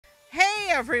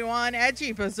everyone,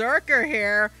 Edgey Berserker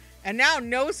here, and now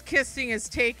nose kissing is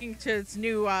taking to its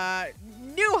new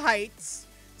heights.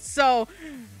 So,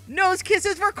 nose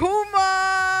kisses for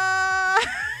Kuma!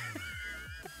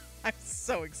 I'm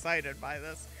so excited by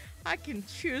this. I can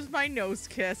choose my nose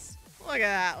kiss. Look at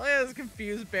that. Look at this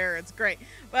confused bear. It's great.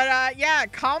 But yeah,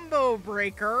 Combo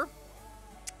Breaker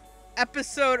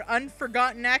episode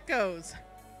Unforgotten Echoes.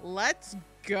 Let's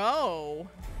go.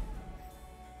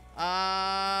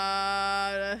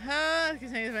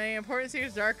 Contains many important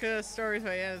secrets, darker stories,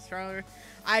 but yeah, stronger.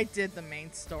 I did the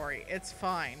main story. It's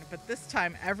fine. But this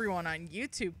time, everyone on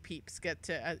YouTube peeps get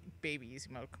to baby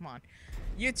easy mode. Come on,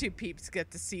 YouTube peeps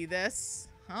get to see this.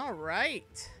 All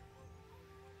right.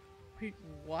 Wait,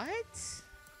 what?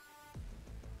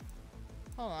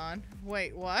 Hold on.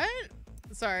 Wait, what?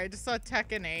 Sorry, I just saw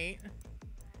Tekken 8,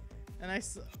 and I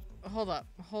saw. Hold up.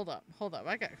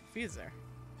 I got confused there.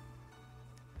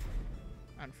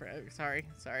 Sorry.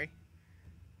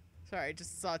 I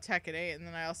just saw Tekken 8, and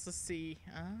then I also see,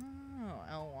 oh,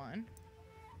 L1.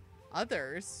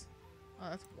 Others? Oh,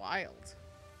 that's wild.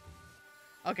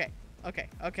 Okay.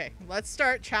 Let's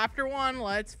start chapter 1.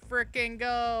 Let's frickin'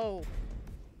 go.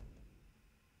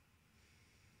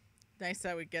 Nice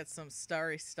that we get some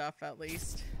starry stuff at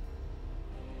least.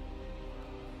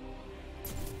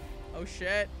 Oh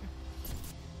shit.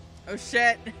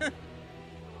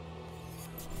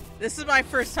 This is my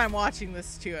first time watching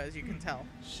this too, as you can tell.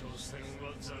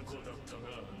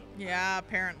 Yeah,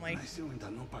 apparently.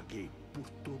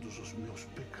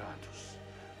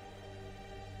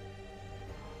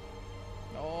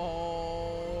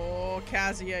 Oh,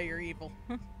 Kazuya, you're evil.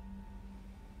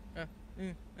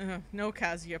 No,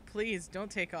 Kazuya, please don't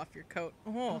take off your coat.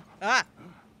 Oh, ah!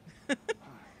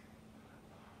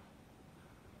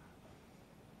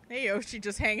 Hey, Yoshi,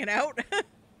 just hanging out.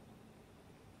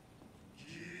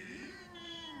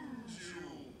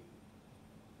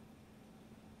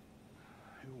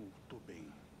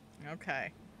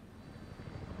 Okay.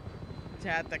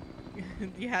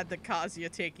 You had the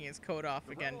Kazuya taking his coat off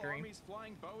again dream.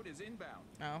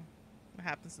 Oh, what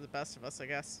happens to the best of us, I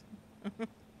guess.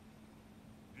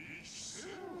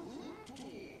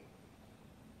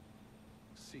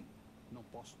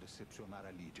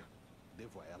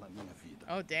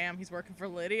 Oh damn, he's working for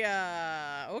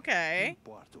Lydia. Okay.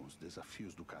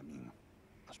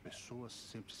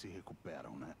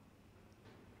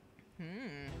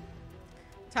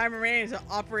 Time remaining to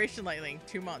Operation Lightning,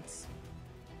 2 months.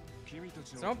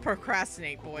 So don't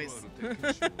procrastinate, boys.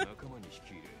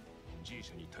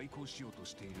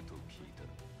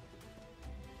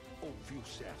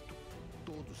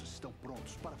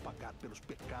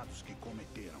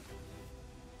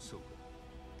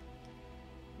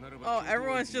 Oh,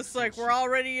 everyone's just like, we're all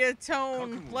ready to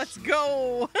atone. Let's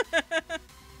go.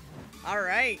 All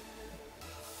right.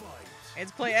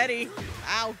 Let's play Eddie.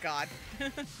 Oh, God.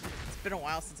 It's been a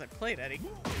while since I played Eddie.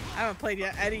 I haven't played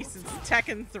Eddie since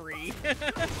Tekken 3.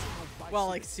 Well,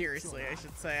 like, seriously, I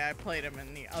should say. I played him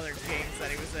in the other games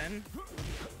that he was in.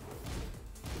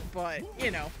 But, you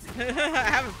know, I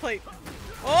haven't played...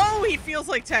 Oh, he feels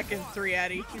like Tekken 3,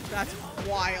 Eddie. That's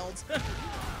wild.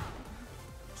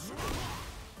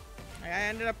 I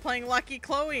ended up playing Lucky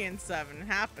Chloe in 7. It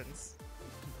happens.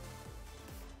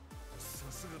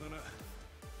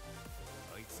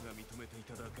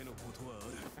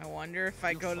 I wonder if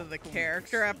I go to the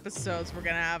character episodes, we're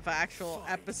gonna have actual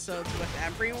episodes with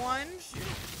everyone.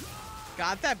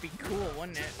 God, that'd be cool,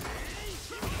 wouldn't it?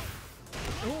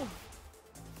 Ooh.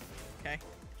 Okay.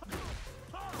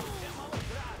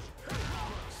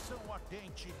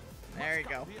 There you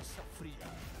go.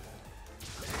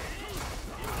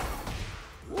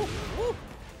 Woo, woo.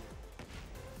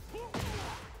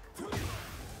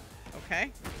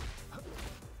 Okay.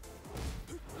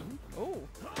 Oh.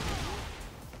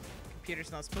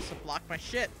 Computer's not supposed to block my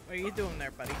shit. What are you doing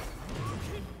there, buddy?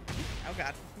 Oh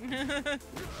god.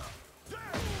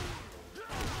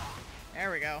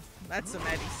 There we go. That's some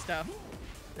Eddie stuff.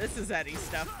 This is Eddie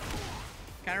stuff.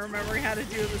 Kind of remembering how to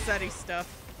do this Eddie stuff.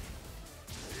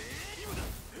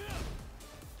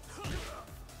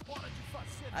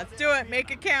 Let's do it.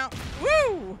 Make it count.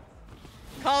 Woo!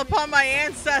 Call upon my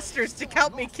ancestors to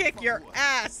help me kick your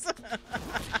ass.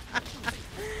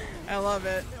 I love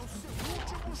it.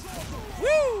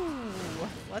 Woo!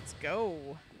 Let's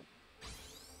go.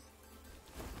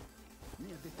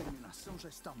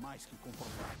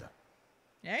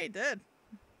 Yeah, he did.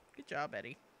 Good job,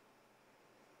 Eddie.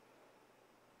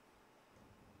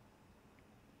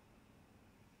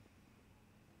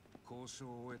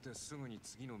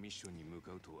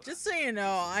 Just so you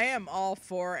know, I am all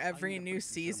for every new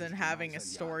season having a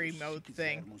story mode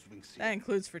thing. That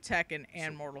includes for Tekken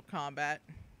and Mortal Kombat.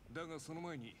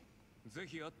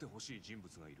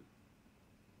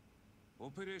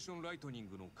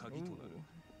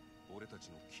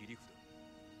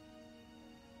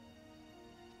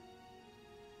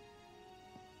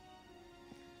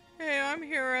 Hey, I'm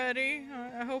here, Eddie.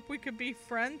 I hope we could be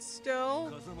friends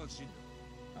still.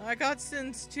 I got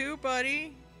sins too,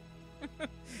 buddy.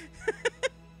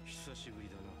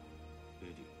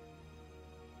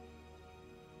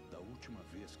 Da última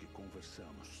vez que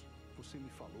conversamos, você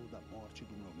me falou da morte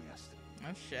do meu mestre.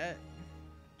 Oh shit.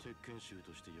 Tekken 衆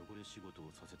として汚れ仕事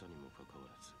をさせたにもかかわ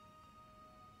らず、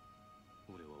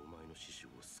俺はお前の師匠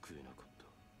を救えなかった。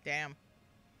Damn.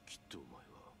 きっとお前は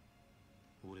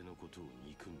俺のことを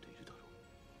憎んでいるだろう。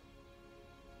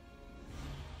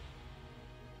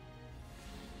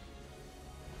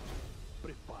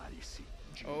Prepare-se.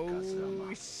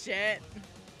 Oh shit.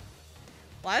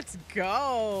 Let's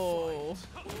go.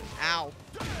 Ow.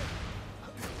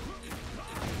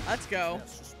 Let's go.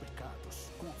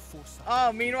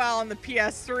 Oh, meanwhile on the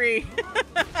PS3.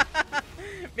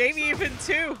 Maybe even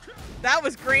 2. That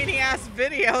was grainy ass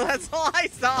video. That's all I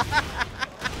saw.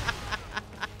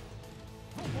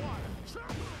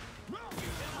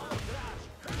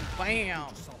 Bam.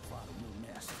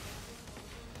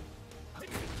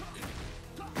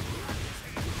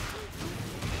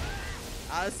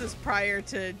 This is prior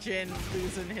to Jin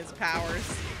losing his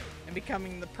powers and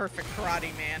becoming the perfect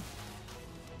karate man.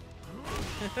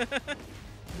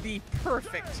 The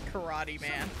perfect karate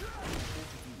man.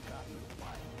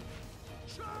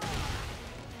 See,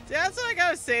 that's what I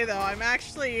gotta say though. I'm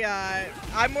actually,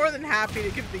 I'm more than happy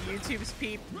to give the YouTube's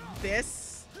peep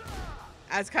this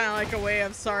as kind of like a way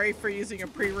of sorry for using a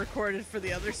pre-recorded for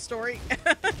the other story.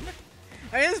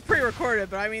 I mean, it's pre-recorded,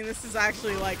 but I mean, this is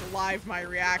actually like live my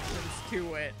reactions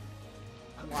to it.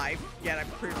 Live, yet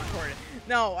I'm pre-recorded.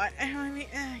 No, I mean,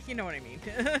 you know what I mean.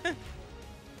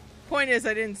 Point is,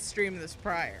 I didn't stream this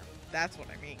prior. That's what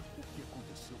I mean.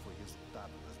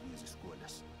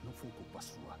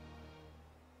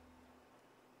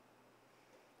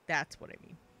 That's what I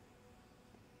mean.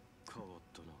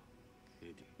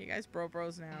 You guys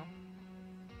bros now.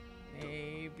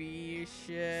 Maybe you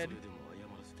should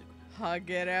hug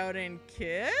it out and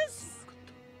kiss?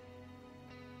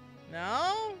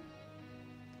 No?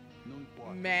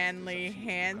 Manly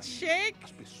handshake?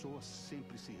 As pessoas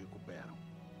sempre se recuperam.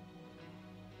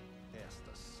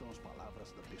 Estas são as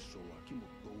palavras da pessoa que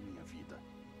mudou minha vida.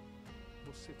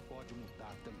 Você pode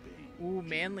mudar também. Ooh,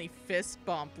 manly fist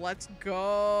bump. Let's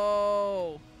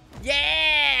go.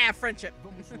 Yeah, friendship.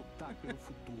 Vamos lutar pelo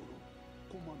futuro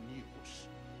como amigos.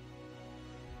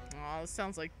 Oh, this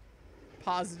sounds like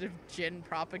positive Jin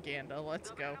propaganda. Let's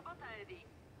go.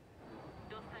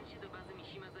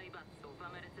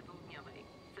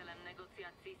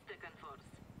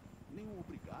 Nenhum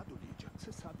obrigado, Lídia.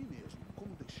 Você sabe mesmo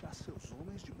como deixar seus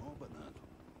homens de mão abanando.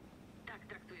 Tak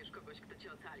traktujesz kogoś, kto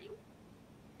cię ocalił?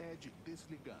 Edgey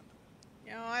desligando.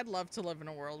 You know, I'd love to live in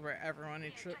a world where everyone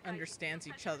understands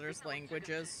each other's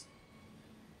languages.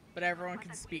 But everyone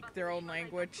can speak their own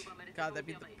language. God, that'd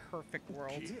be the perfect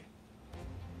world. Que?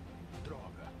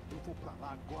 Droga, eu vou pra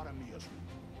lá agora mesmo.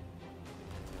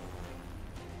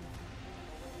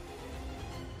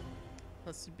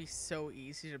 Plus, it'd be so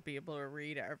easy to be able to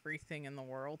read everything in the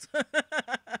world.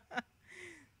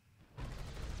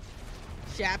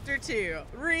 Chapter 2,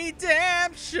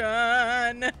 Redemption!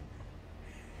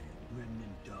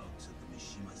 Remnant dogs of the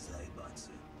Mishima Zaibatsu.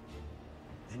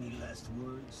 Any last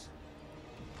words?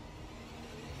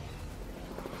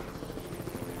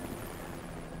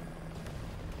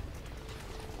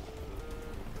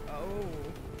 Oh.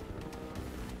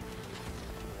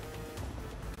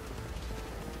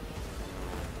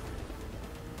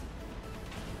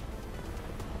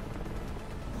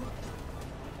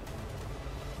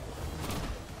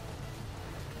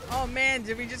 Oh man,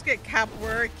 did we just get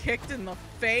capoeira kicked in the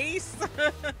face?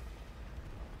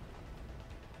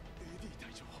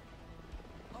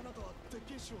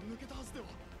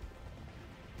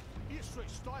 Isso é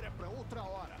história pra outra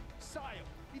hora. Saiam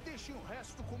e deixem o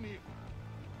resto comigo.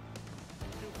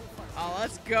 Oh,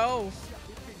 let's go.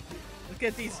 Look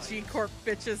at these G-Corp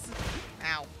bitches.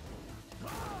 Ow.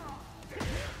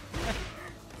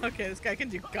 Okay, this guy can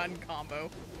do gun combo.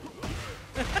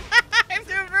 I'm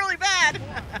doing really bad.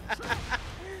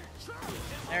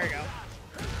 There we go.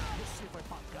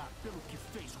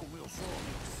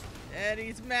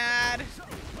 Eddie's mad.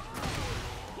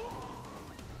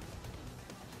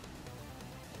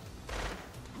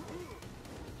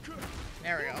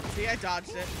 There we go. See, I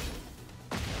dodged it.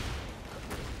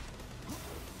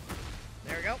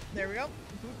 There we go. There we go.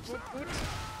 Boot, boot, boot.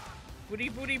 Booty,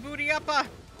 booty, booty uppa.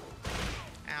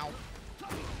 Ow.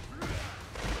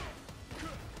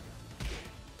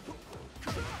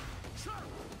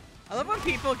 I love when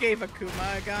people gave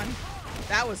Akuma a gun.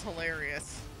 That was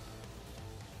hilarious.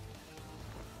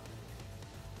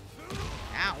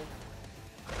 Ow.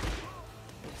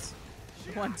 Oops.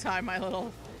 One time my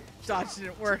little dodge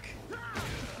didn't work.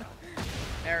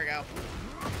 There we go.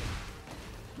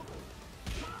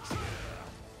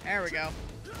 There we go.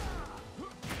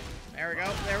 There we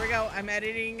go. There we go. I'm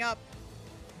editing up.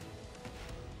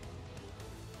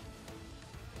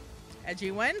 Edgy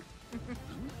win?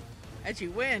 Edgy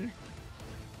win.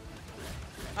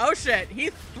 Oh shit,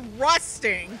 he's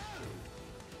thrusting.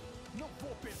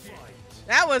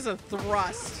 That was a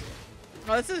thrust.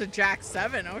 Oh, this is a Jack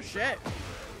 7. Oh shit.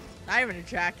 Not even a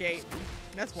Jack 8.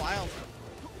 That's wild.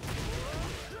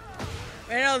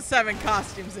 I know the 7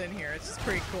 costumes in here. It's just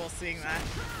pretty cool seeing that.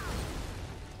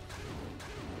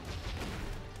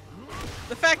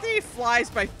 The fact that he flies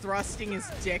by thrusting his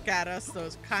dick at us, though,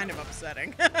 is kind of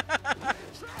upsetting.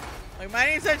 Like, my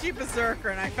name's Edgey Berserker,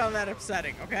 and I found that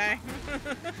upsetting, okay?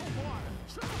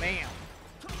 Bam.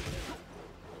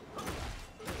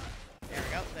 There we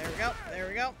go, there we go, there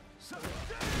we go.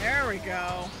 There we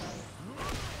go.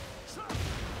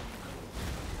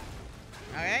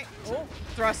 Okay. Oh,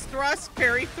 thrust, thrust,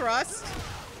 parry, thrust.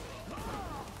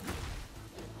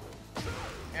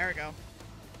 There we go.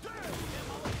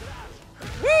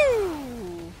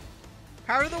 Woo!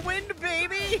 Power of the wind,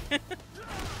 baby!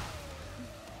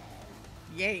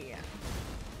 Yeah.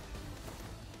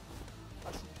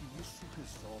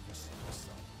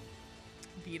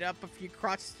 Beat up a few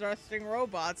crotch-thrusting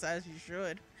robots, as you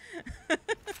should.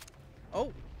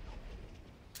 Oh.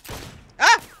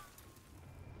 Ah!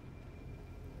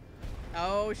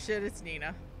 Oh shit, it's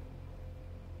Nina.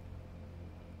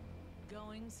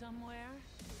 Going somewhere?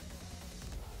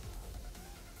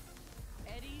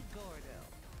 Eddie Gordo.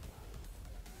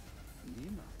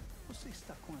 Nina, você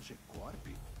está com a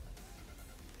G-Corp?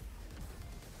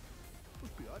 Os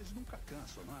piores nunca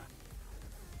cansam, não é?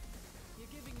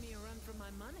 You're giving me a run for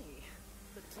my money.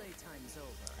 The playtime's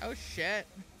over. Oh shit.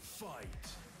 Fight.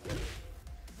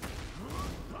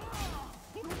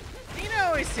 Nina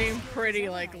always seemed pretty,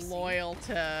 like, loyal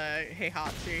to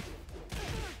Heihachi.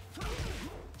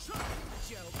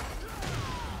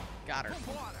 Got her.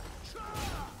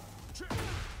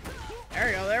 There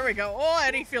we go, there we go. Oh,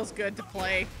 Eddie feels good to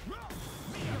play.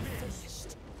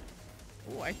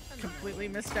 Oh, I completely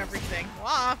missed everything.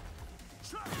 Wah!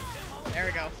 There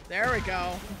we go, there we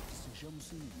go.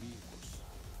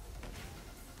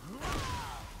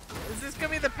 Is this gonna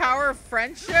be the power of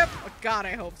friendship? Oh, God,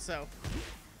 I hope so.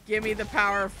 Give me the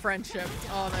power of friendship.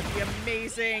 Oh, that'd be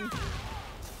amazing.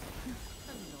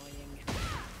 Annoying.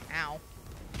 Ow.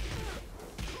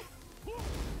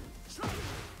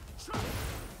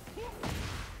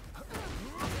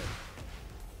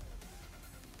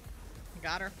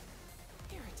 Got her.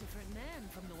 You're a different man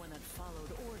from the one that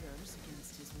followed orders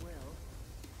against his will.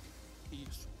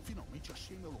 Isso. Finalmente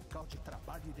achei meu local de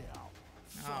trabalho ideal.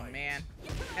 Oh man,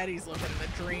 Eddie's living the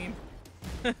dream.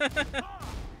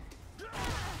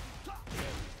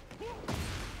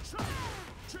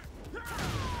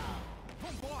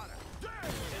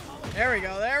 There we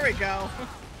go, there we go.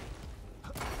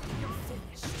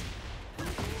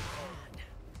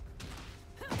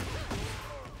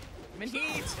 I'm in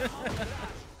heat.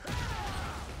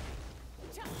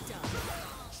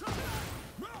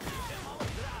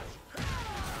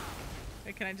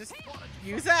 Wait, can I just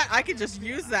use that? I could just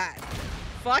use that.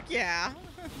 Fuck yeah.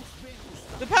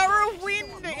 The power of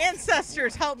wind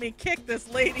ancestors help me kick this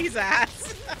lady's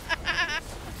ass.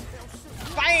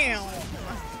 Bam! Oh,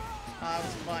 that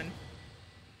was fun.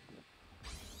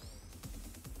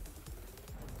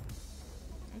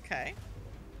 Okay.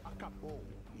 Acabou,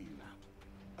 Nina.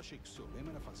 Achei que seu lema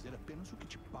era fazer apenas o que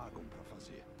te pagam pra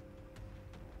fazer.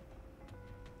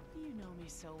 You know me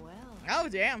so well. Oh,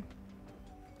 damn.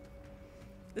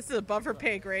 This is above her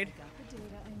pay grade. I got the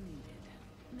data I needed.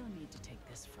 No need to take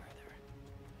this further.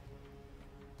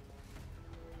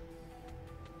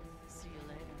 See you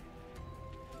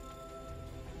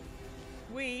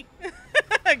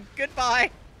later.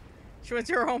 Goodbye. She went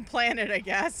to her home planet, I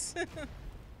guess.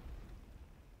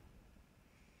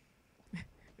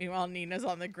 Meanwhile, Nina's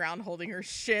on the ground holding her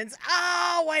shins.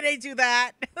 Oh, why'd I do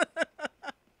that?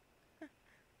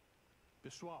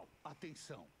 Pessoal,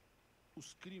 atenção.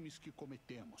 Os crimes que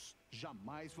cometemos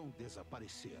jamais vão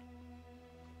desaparecer.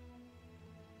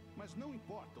 Mas não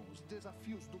importam os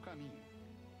desafios do caminho.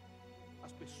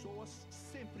 As pessoas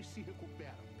sempre se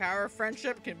recuperam. Power of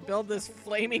friendship can build this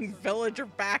flaming villager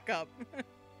back up.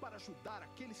 Para ajudar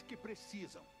aqueles que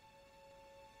precisam.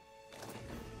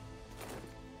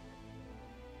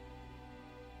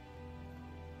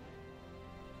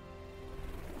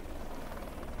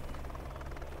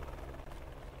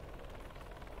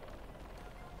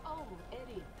 Oh,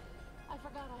 Eddie, I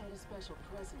forgot I had a special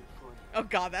present for you. Oh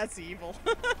god, that's evil.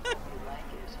 You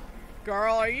like it?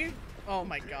 Girl, are you? Oh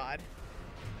my god.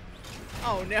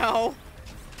 Oh no.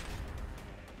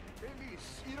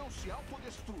 Eles irão se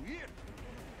autodestruir?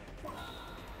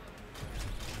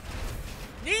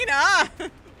 Nina!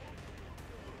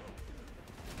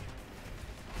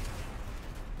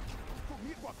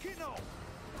 Comigo aqui não.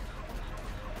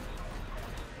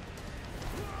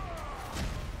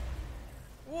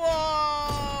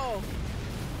 Whoa!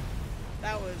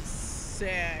 That was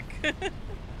sick.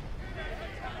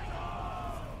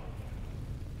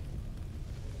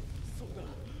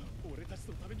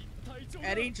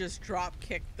 Eddie just drop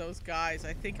kicked those guys.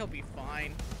 I think he'll be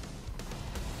fine.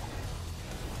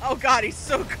 Oh god, he's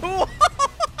so cool!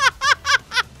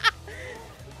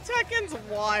 Tekken's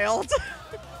wild.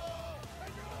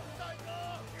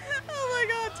 Oh my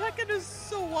god, Tekken is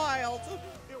so wild.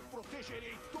 Eu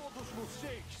protegerei todos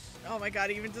vocês. Oh my god,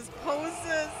 he even just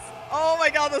poses. Oh my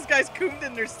god, those guys coomed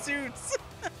in their suits.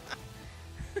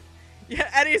 Yeah,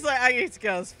 Eddie's like, I need to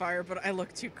get this fire, but I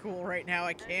look too cool right now.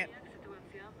 I can't.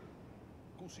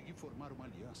 Consegui formar uma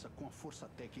aliança com a Força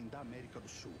Tekken da América do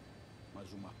Sul.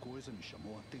 Mas uma coisa me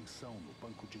chamou a atenção no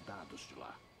banco de dados de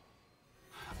lá.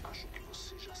 Acho que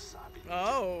você já sabe.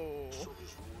 Oh. Sobre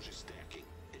os monges Tekken,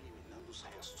 eliminando os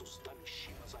restos da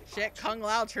Mishima Zaibatsu. Shit, Kung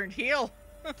Lao turned heel.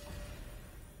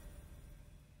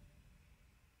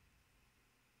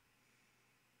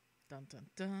 Dun dun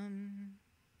dun.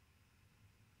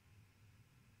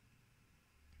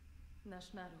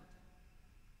 Nasz naród,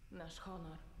 nasz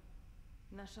honor,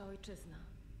 nasza ojczyzna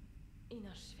i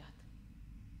nasz świat.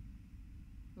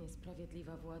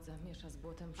 Niesprawiedliwa władza miesza z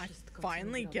błotem I wszystko, co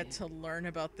finally nie get zrobię. to learn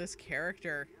about this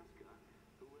character.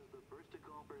 Who was the first to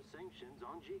call for sanctions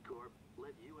on G-Corp,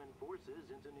 led UN forces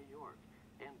into New York,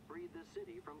 and freed the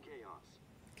city from chaos.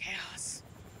 Chaos.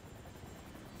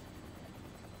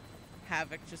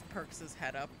 Havoc just perks his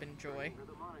head up in joy. For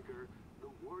the moniker, the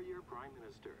Warrior Prime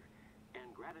Minister,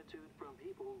 and gratitude from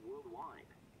people worldwide.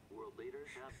 World leaders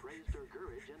have praised her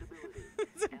courage and ability.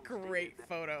 It's a and great stated that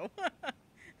photo.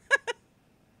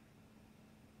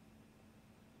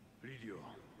 Lidio,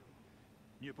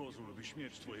 nie pozwól, by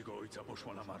śmierć twojego ojca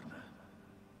poszła na marne.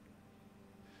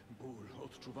 Ból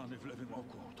odczuwany w lewym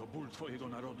oku to ból twojego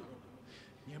narodu.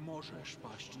 Nie możesz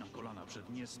paść na kolana przed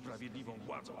niesprawiedliwą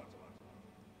władzą.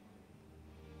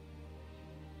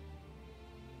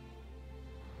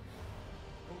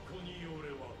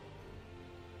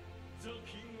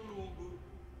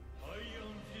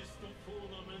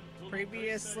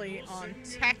 Previously on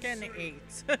Tekken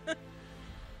 8.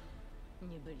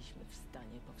 Nie byliśmy w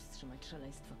stanie powstrzymać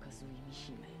szaleństwa Kazui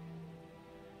Mishimy.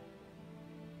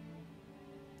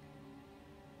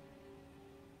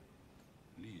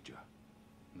 Lídia,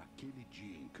 naquele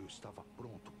dia em que eu estava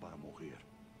pronto para morrer,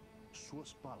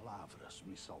 suas palavras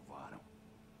me salvaram.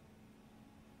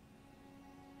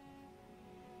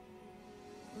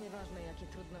 Nieważne, jakie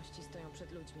trudności stoją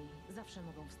przed ludźmi, zawsze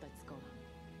mogą wstać z kolan.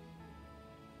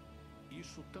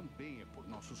 Isso também é por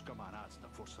nossos camaradas da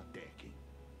Força Tekken.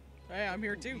 Hey, I'm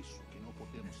here Por too. isso que não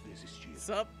podemos desistir.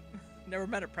 Sup? Never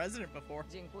met a president before.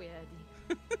 Dziękuję,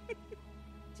 Eddie.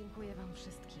 Dziękuję wam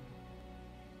wszystkim.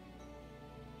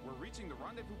 We're reaching the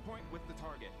rendezvous point with the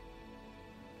target.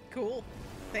 Cool.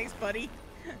 Thanks, buddy.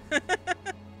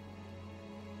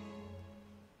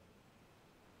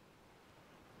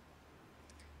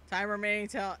 Time remaining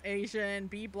till Asian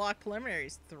B block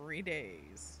preliminaries. 3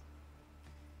 days.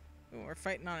 Ooh, we're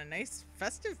fighting on a nice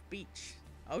festive beach.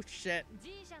 Oh shit.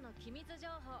 G 社の機密情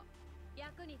報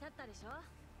役に立ったでしょ?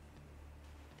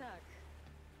 Tak.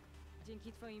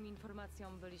 Dzięki twoim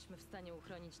informacjom byliśmy w stanie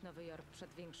uchronić Nowy Jork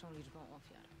przed większą liczbą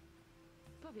ofiar.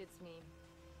 Powiedz mi,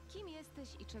 kim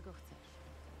jesteś i czego chcesz?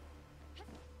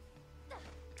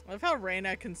 I love how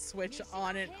Reina can switch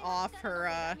on and off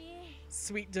her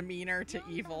sweet demeanor to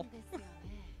evil.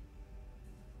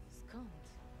 Skąd?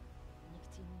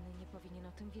 Nikt inny nie powinien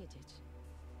o tym wiedzieć.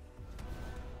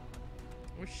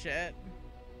 Oh shit.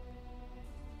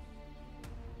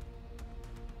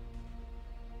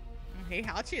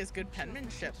 Heihachi has good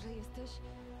penmanship. Że jesteś...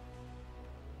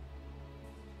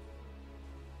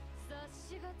 察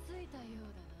しがついたよ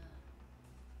うだ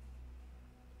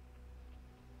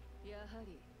な。やは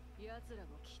り奴ら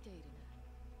も来ているな。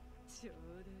ちょう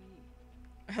どいい。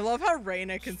I love how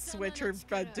Reina can switch her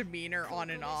demeanor on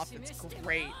and off. It's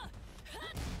great.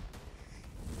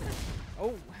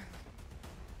 Oh.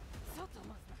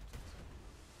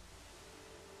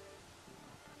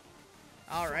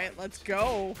 Alright, let's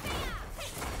go.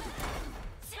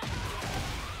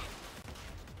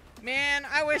 Man,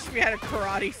 I wish we had a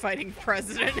karate fighting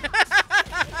president.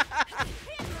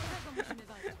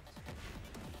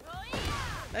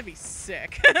 That'd be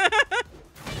sick.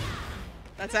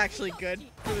 That's actually good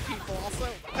for the people also.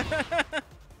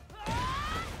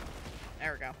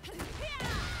 There we go.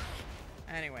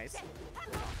 Anyways.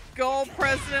 Go,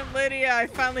 President Lydia. I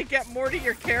finally get more to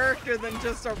your character than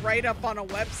just a write-up on a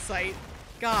website.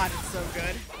 God, it's so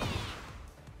good.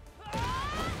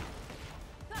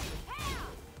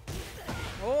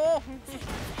 Oh.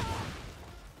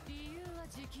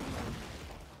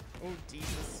 Oh,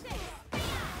 Jesus.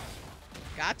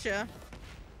 Gotcha.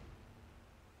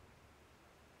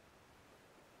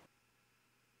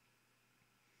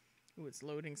 Ooh, it's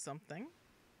loading something.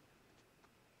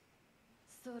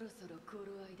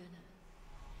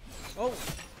 Oh,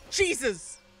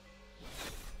 Jesus!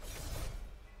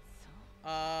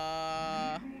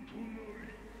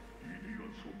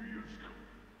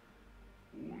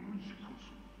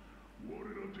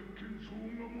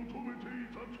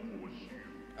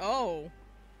 Oh.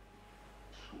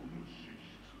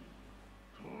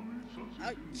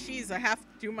 Jeez, I have to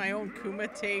do my own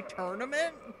Kumite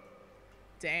tournament?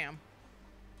 Damn.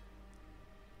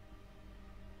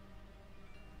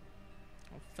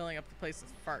 I'm filling up the place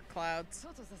with fart clouds.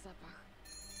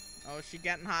 Oh, is she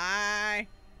getting high?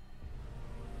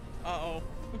 Uh-oh.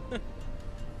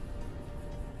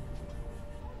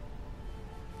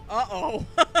 Uh-oh.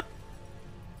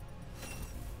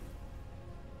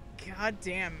 God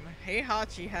damn.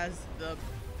 Heihachi has the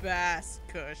best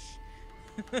kush.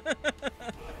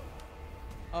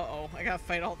 Uh-oh. I gotta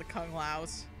fight all the Kung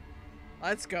Laos.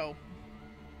 Let's go.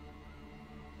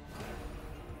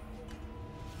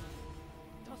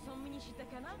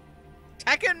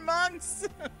 Tekken monks!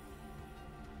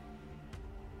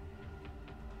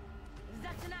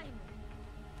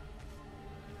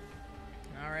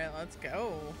 Alright, let's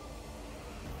go.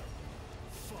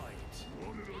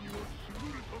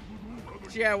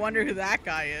 Gee, I wonder who that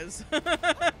guy is.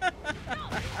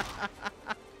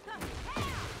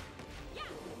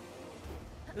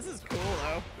 This is cool,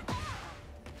 though.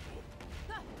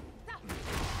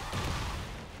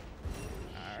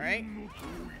 Alright.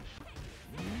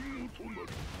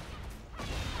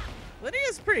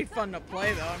 Lydia's pretty fun to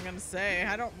play, though, I'm gonna say.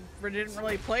 Didn't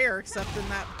really play her except in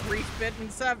that brief bit in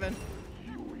 7.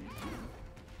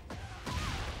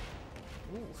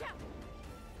 Ooh.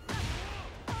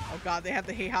 Oh god, they have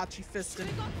the Heihachi fisting.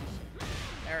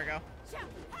 There we go.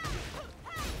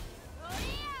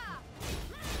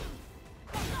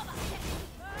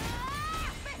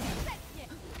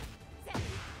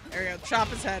 There we go. Chop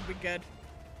his head. Be good.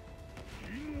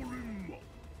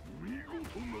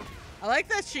 I like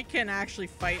that she can actually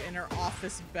fight in her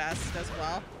office best as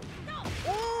well.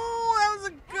 Oh, that was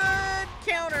a good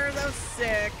counter. That was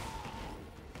sick.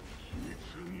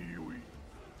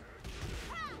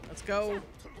 Let's go.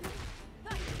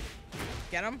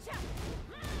 Get him.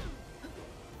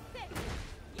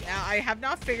 Now, I have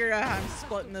not figured out how I'm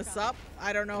splitting this up.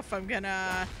 I don't know if I'm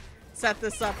gonna set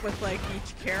this up with like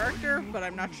each character, but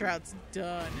I'm not sure how it's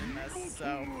done in this,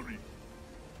 so.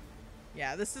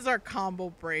 Yeah, this is our combo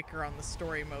breaker on the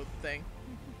story mode thing.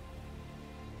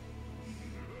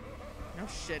 No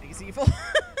shit, he's evil.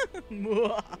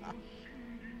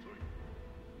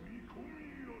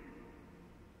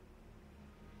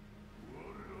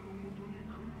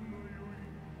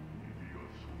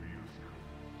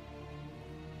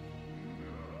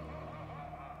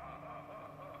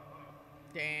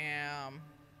 Damn.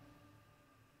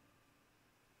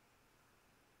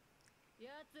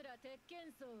 奴ら鉄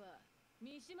拳僧は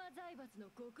三島財閥の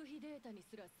極秘データに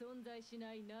すら存在し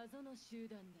ない謎の集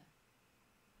団だ。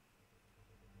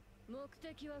目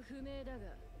的は不明だ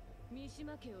が、三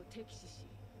島家を敵視し、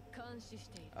監視し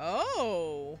ている。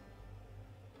Oh.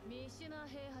 三島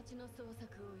平八の捜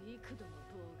索を幾度も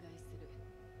妨害する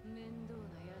面倒な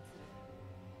奴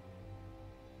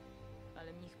ら。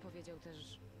Ale mnich powiedział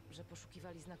też, że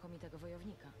poszukiwali znakomitego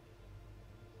wojownika.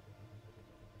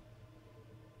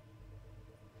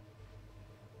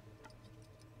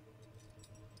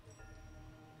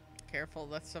 Careful,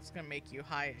 that stuff's gonna make you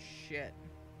high as shit.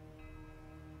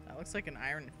 That looks like an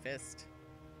iron fist.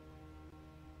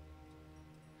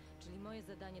 Czyli moje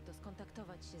zadanie to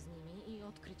skontaktować się z nimi i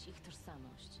odkryć ich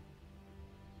tożsamość.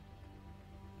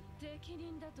 適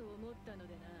任だと思ったの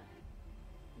でな。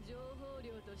情報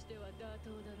量としては妥当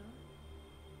だろ。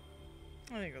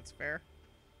I think that's fair.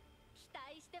 期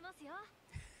待してますよ。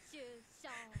出生。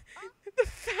 The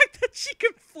fact that she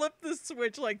can flip the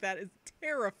switch like that is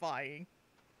terrifying.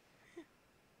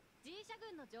 G 社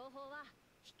軍の情報は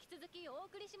引き続きお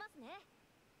送りしますね。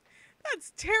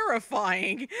 That's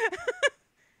terrifying.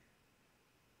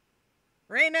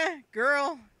 Reina,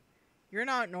 girl, you're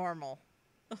not normal.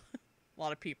 A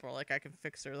lot of people are like, I can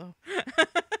fix her though.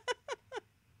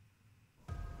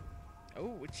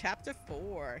 Oh, chapter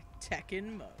 4,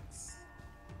 Tekken modes.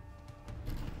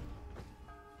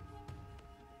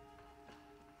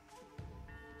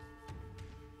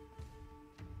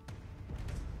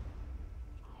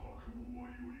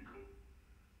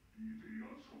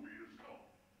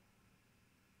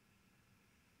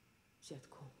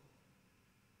 Dziadku,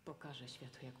 pokażę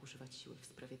światu, jak używać siły w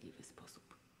sprawiedliwy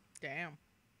sposób. Damn.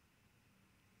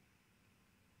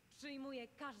 Przyjmuję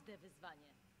każde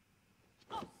wyzwanie.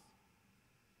 Oh.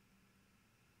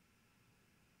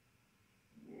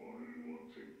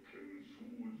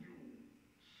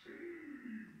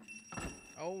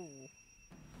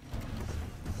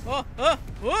 Oh, oh,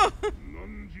 oh!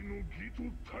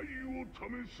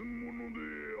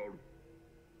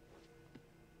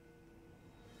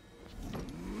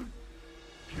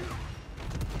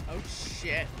 Oh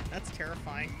shit, that's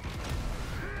terrifying.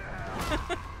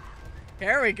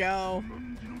 Here we go.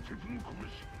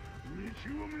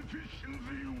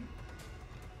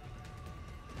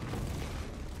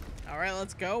 Alright,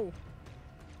 let's go.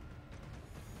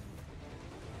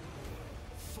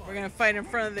 We're gonna fight in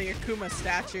front of the Akuma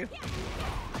statue.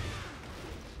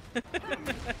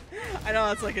 I know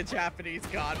that's like a Japanese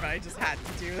god, but I just had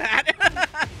to do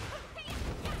that.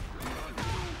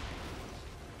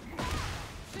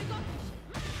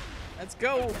 Let's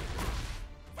go.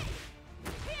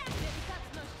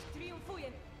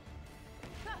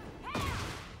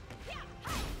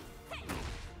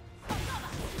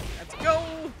 Let's go.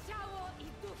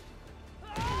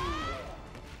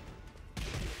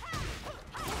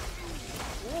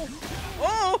 Oh,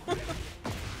 oh.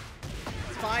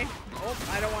 It's fine. Oh,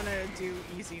 I don't want to do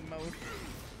easy mode.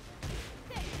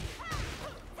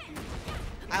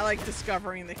 I like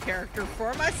discovering the character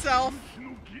for myself.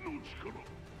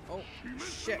 Oh,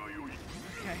 shit.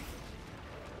 Okay.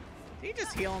 Did he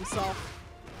just heal himself?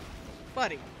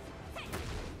 Buddy.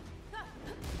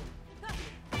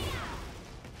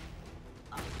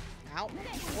 Ow.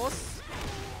 Wuss.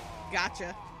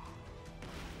 Gotcha.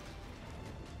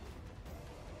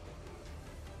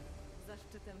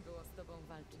 Zaszczytem było z tobą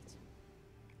walczyć.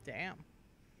 Damn.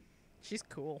 She's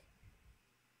cool.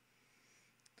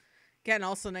 Again,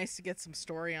 also nice to get some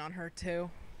story on her, too.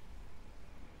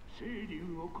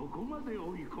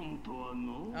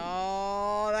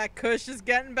 Oh, that Kush is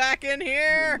getting back in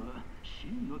here!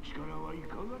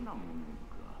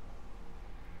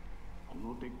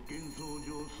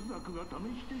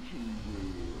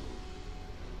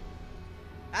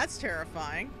 That's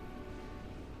terrifying.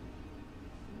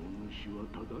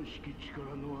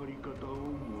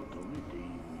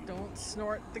 Don't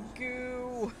snort the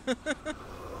goo!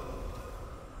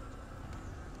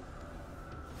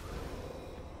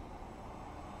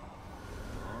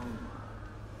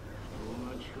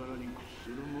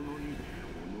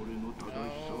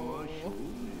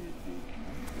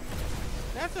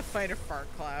 I have to fight a fart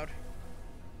cloud.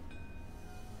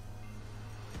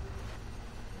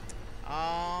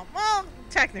 Well,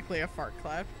 technically a fart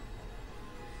cloud.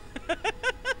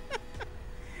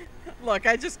 Look,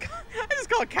 I just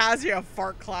call Kazuya a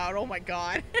fart cloud. Oh my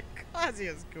god.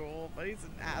 Kazuya's cool, but he's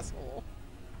an asshole.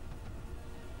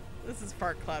 This is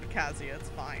fart cloud Kazuya, it's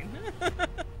fine.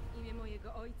 Imię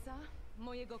mojego ojca,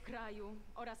 mojego kraju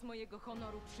oraz mojego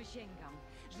honoru przysięgam,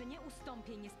 że nie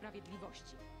ustąpię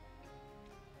niesprawiedliwości.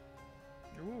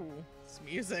 Ooh, it's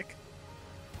music.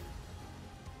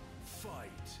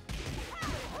 Fight.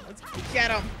 Let's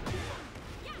get him.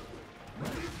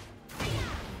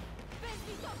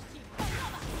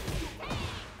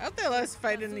 I hope they let us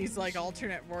fight in these like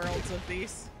alternate worlds of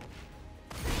these.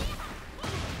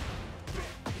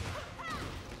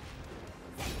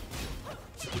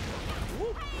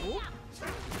 Ooh, ooh.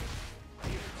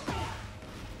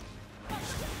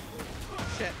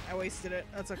 Shit, I wasted it.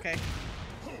 That's okay.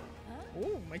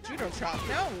 Ooh, my judo chop.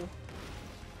 No.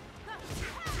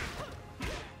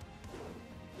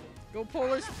 Go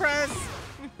Polish press.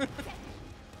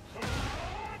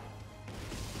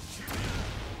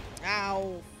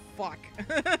 Ow, fuck.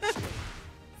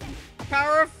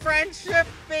 Power of friendship,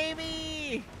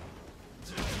 baby.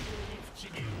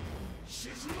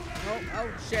 Oh,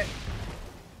 shit.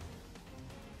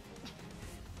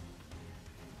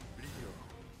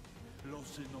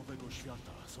 Losy nowego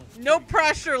świata są w No twoich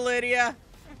pressure, Lydia.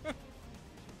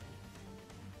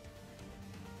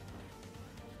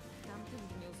 W tamtym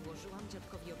dniu złożyłam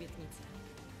dziadkowi obietnicę,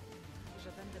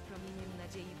 że będę promieniem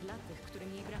nadziei dla tych,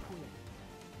 którym jej brakuje.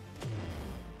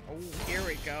 Oh, here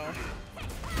we go.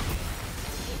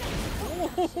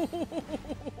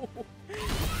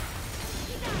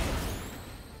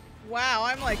 Wow,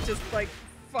 I'm like just like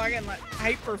fucking like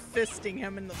hyper fisting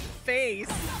him in the face.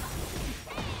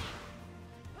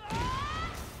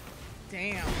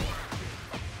 Damn.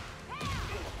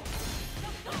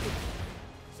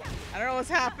 I don't know what's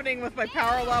happening with my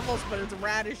power levels, but it's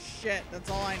rad as shit. That's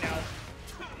all I know.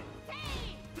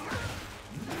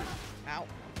 Ow.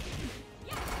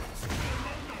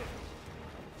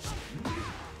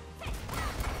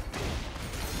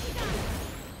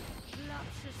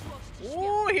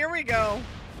 Ooh, here we go.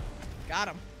 Got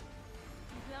him.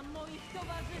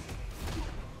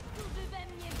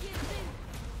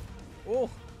 Ooh.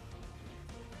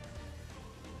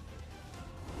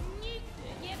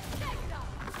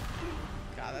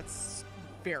 God, that's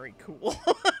very cool.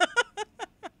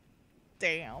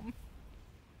 Damn.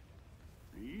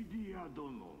 リディア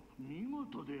殿、見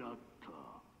事であった。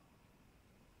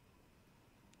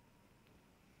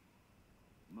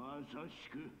まさ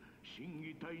しく審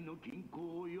議体の均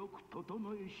衡をよく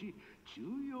整えし、中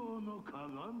庸の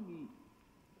鏡。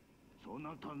そ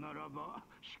なたならば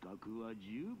資格は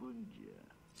十分じゃ。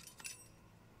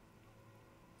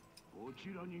こ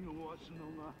ちらにおわす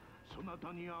のがそな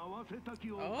たに合わせたき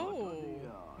お方で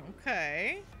ある。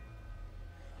Okay.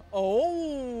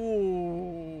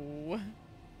 Oh.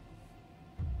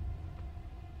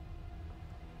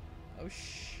 Oh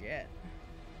shit.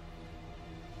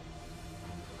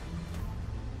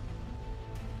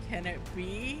 Can it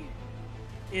be?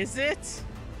 Is it?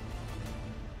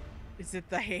 Is it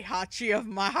the Heihachi of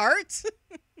my heart?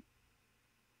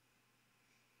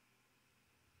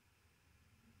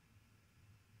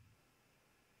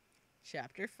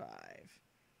 Chapter 5.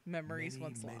 Memories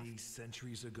once lost. Many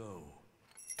centuries ago,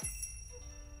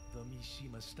 the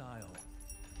Mishima style,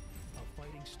 a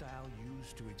fighting style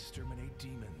used to exterminate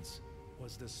demons,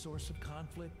 was the source of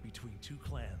conflict between two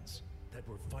clans that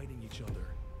were fighting each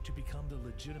other to become the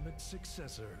legitimate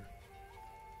successor.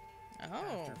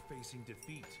 Oh. After facing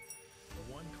defeat,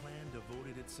 one clan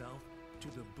devoted itself to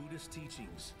the Buddhist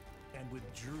teachings and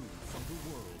withdrew from the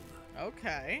world.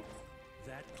 Okay.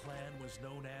 That clan was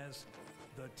known as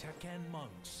the Tekken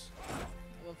monks. I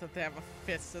love that they have a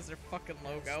fist as their fucking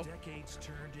logo. As decades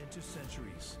turned into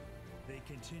centuries, they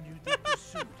continued the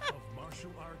pursuit of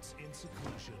martial arts in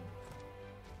seclusion.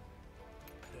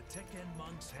 The Tekken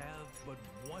monks have but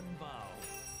one vow: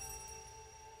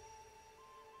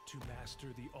 to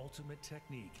master the ultimate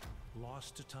technique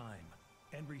lost to time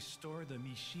and restore the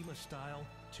Mishima style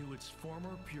to its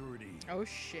former purity. Oh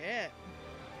shit.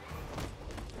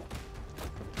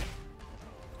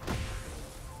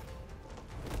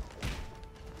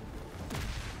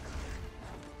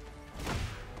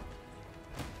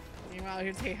 Meanwhile,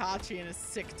 here's Heihachi in his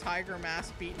sick tiger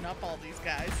mask beating up all these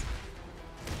guys.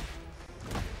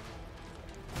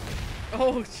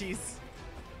 Oh, jeez.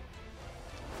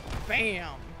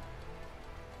 Bam.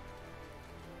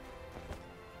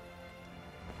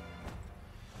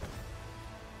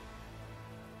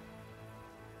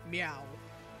 Meow.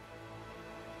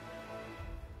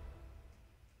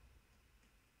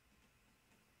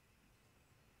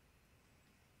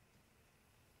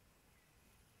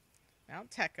 Mount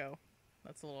Tecco.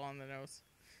 That's a little on the nose.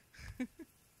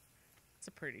 It's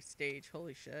a pretty stage.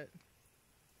 Holy shit.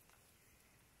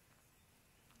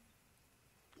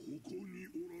 ここに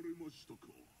おられましたか。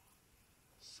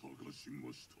探し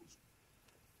ましたぞ。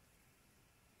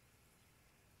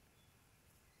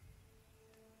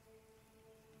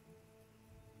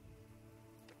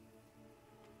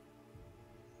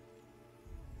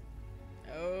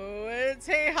Oh, it's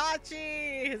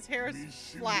Heihachi! His hair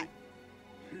is flat.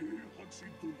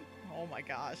 Oh my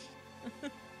gosh.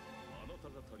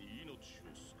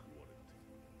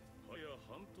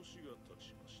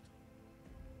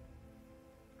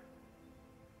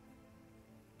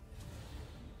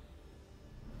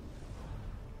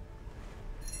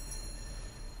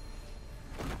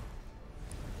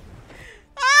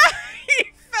 He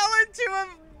fell into a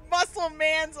muscle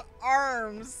man's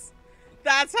arms.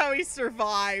 That's how he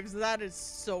survives. That is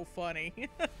so funny.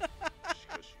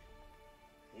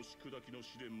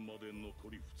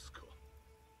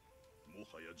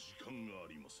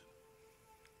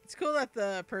 It's cool that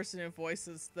the person who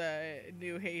voices the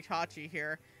new Heihachi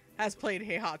here has played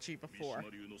Heihachi before.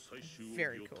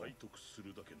 Very cool.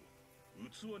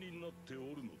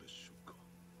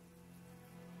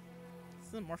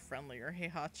 is a more friendlier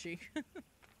Heihachi.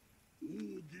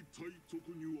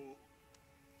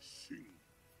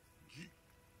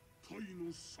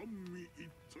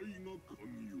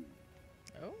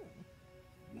 Oh.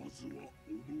 Look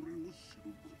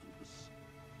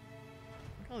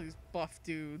at all these buff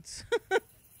dudes.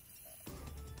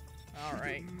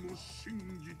 Alright.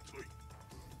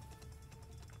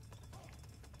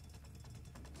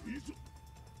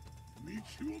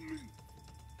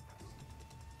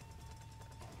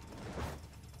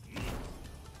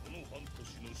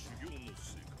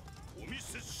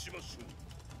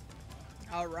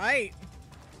 Alright.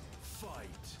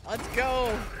 Let's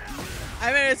go.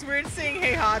 I mean, it's weird seeing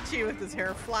Heihachi with his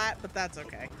hair flat, but that's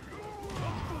okay.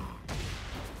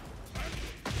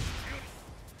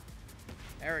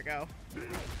 There we go.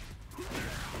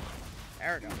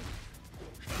 There we go.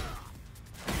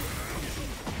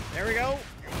 There we go.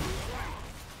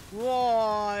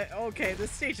 Whoa. Okay,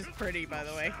 this stage is pretty, by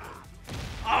the way.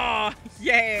 Oh,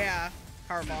 yeah.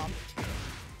 Power bomb.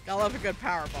 Gotta love a good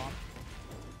power bomb.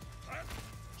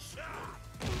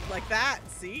 Like that,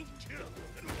 see?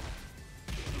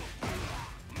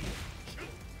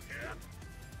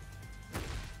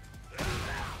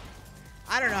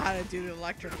 I don't know how to do the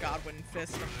electric Godwin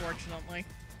fist, unfortunately.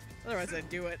 Otherwise, I'd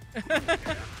do it.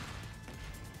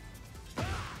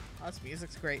 Oh, this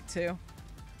music's great, too.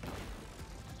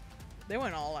 They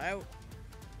went all out.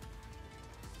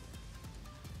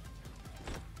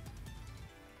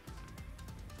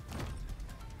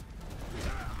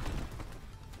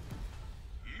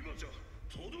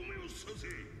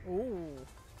 Ooh.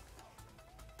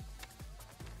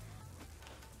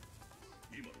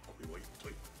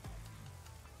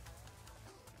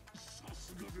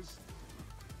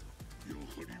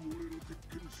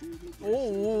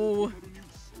 Oh,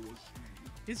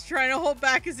 he's trying to hold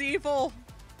back his evil.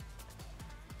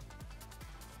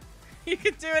 You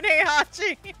can do it,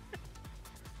 Heihachi.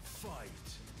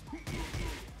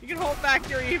 You can hold back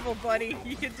your evil, buddy.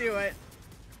 You can do it.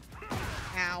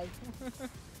 Ow.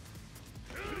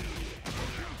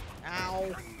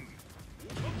 Ow.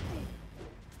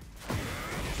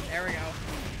 There we go.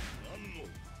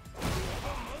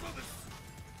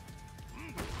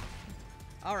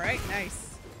 Alright,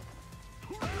 nice.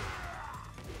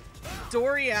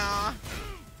 Doria. Ow,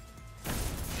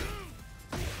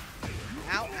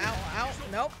 ow, ow.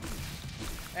 Nope.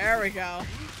 There we go.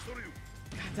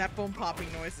 God, that bone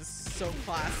popping noise is so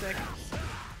classic.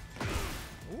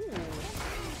 Ooh.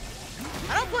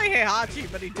 I don't play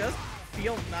Heihachi, but he does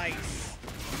feel nice.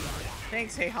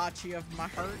 Thanks, Heihachi of my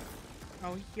heart.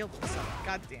 Oh, he healed himself.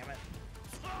 God damn it.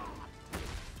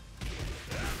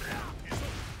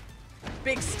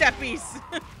 Big steppies.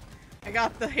 I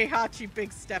got the Heihachi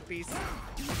big steppies.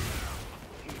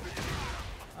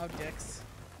 Oh, dicks.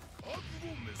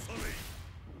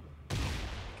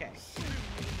 Okay.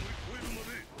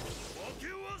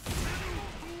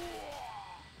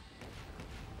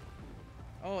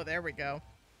 Oh, there we go.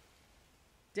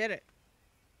 Did it.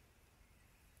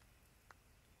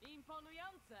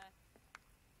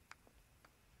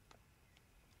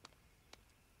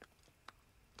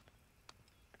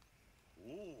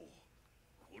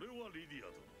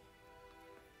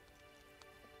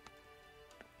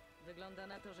 Wygląda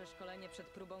na to, że szkolenie przed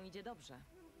próbą idzie dobrze.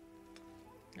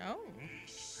 Oh.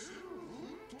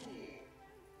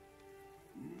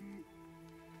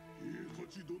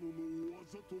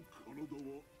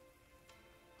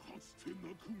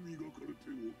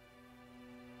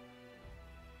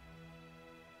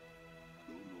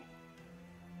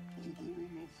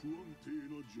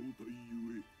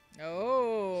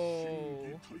 Oh.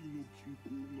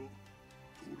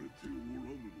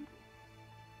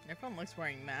 Everyone likes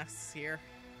wearing masks here.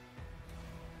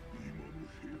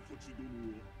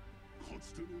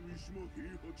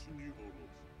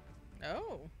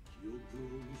 Oh.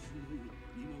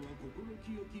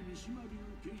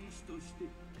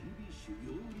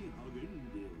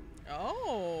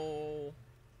 Oh.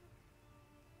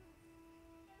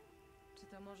 Czy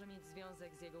to może mieć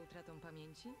związek z jego utratą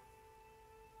pamięci?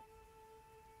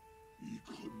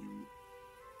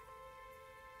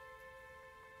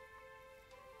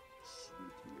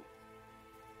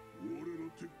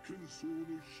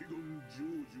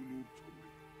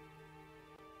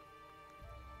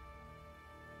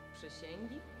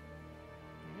 Przysięgi?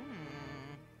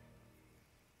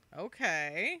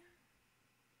 Okay.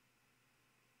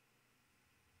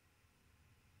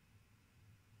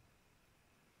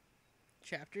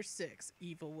 Chapter 6,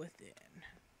 Evil Within.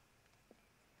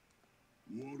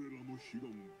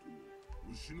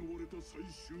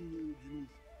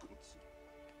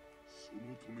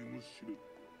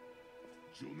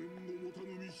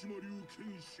 O velho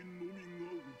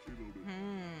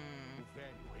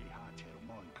Heihachi era um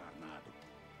mal encarnado.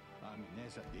 A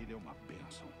amnésia dele é uma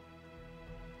bênção.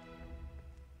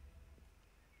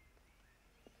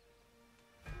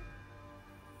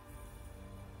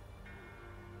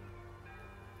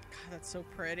 God, that's so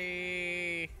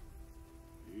pretty.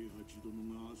 平八殿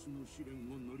が明日の試練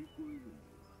を乗り越えるに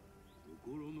は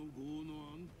心の業の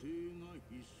安定が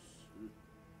必須。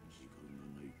時間が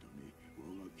ないため我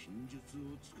が禁術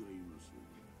を使います。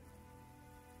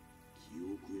記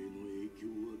憶への影響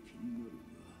は気になる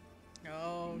が。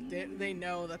 Oh, they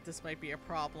know that this might be a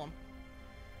problem.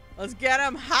 Let's get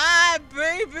him high,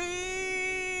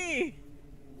 baby!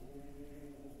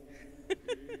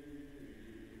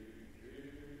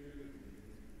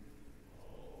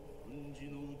 本時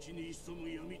のうちに潜む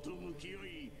闇と向き合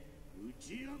い打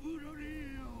ち破られ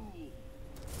よ。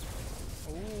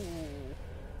 Ooh.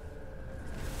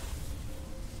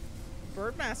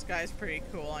 Bird Mask guy's pretty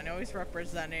cool. I know he's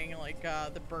representing like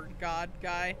the bird god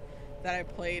guy that I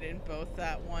played in both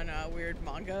that one weird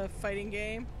manga fighting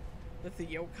game with the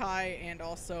yokai and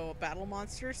also battle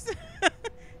monsters.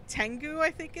 Tengu,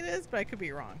 I think it is, but I could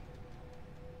be wrong.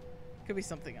 Could be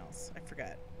something else. I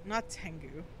forget. Not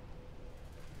Tengu.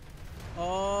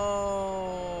 Oh.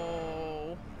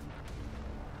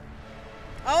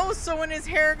 Oh, so when his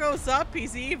hair goes up,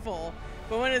 he's evil.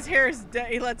 But when his hair is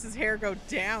he lets his hair go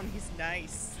down, he's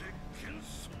nice.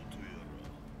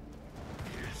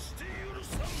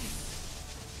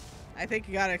 I think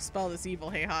you gotta expel this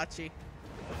evil Heihachi.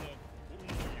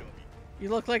 You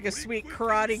look like a sweet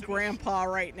karate grandpa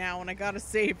right now, and I gotta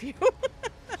save you.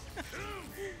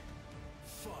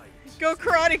 Go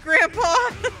karate grandpa!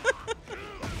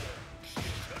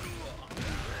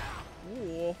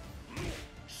 Ooh.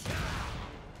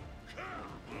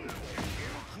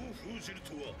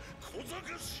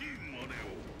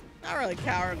 Not really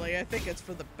cowardly. I think it's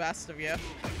for the best of you.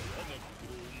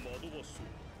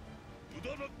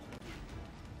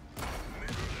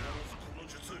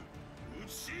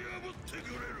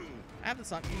 I have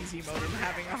this on easy mode. I'm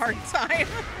having a hard time.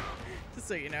 Just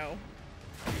so you know.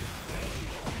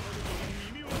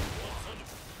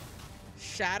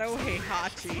 Shadow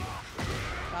Heihachi.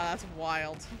 Wow, that's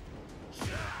wild.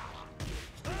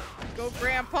 Go,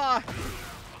 Grandpa!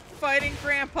 Fighting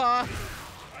Grandpa!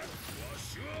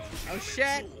 Oh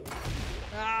shit!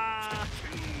 Ah!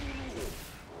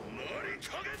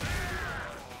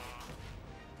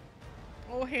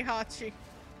 Oh, Heihachi.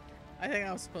 I think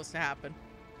that was supposed to happen.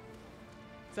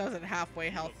 So I was at halfway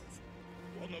health.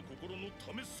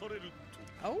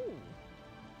 Oh!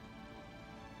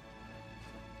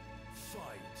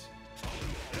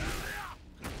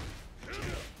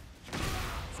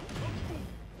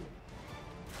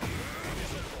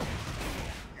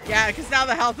 Yeah, because now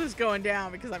the health is going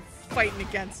down because I'm fighting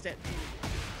against it.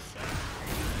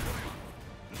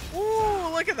 Ooh,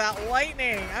 look at that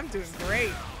lightning. I'm doing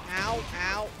great. Ow,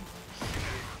 ow.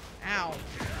 Ow.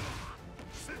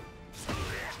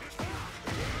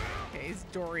 Okay, he's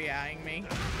Dory-eyeing me.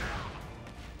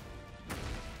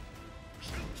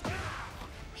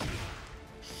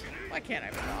 Why can't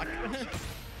I block?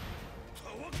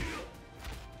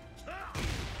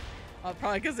 Oh,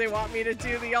 probably because they want me to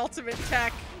do the ultimate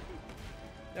tech.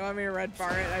 They want me to red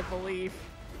bar it, I believe.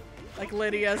 Like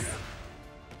Lydia's.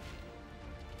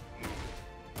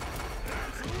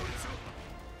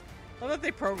 I love that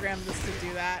they programmed this to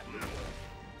do that.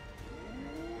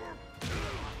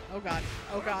 Oh god,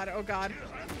 oh god, oh god.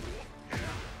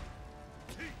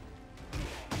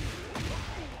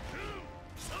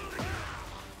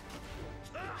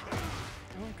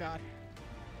 Oh god.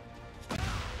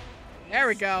 There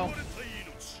we go.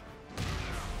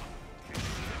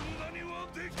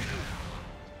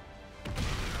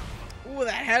 Ooh,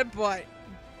 that headbutt.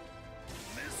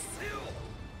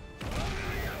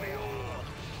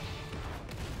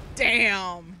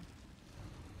 Damn.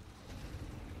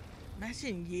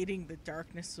 Imagine yeeting the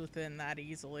darkness within that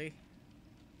easily.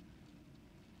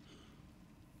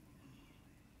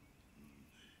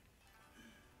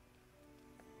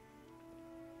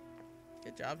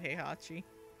 Good job, Heihachi.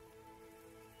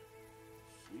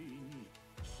 ついに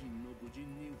真の武人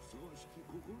にふさわしき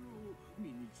心を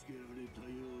身につけられた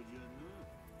ようじゃな。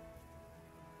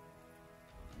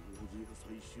必ずや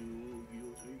最終奥義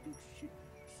を体得し、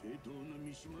正当な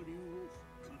三島流を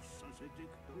復活させて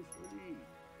ください。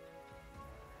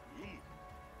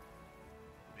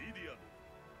リディアの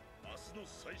明日の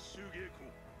最終稽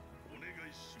古お願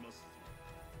いします。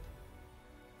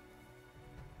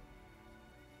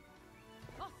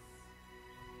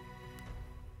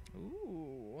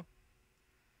 Ooh.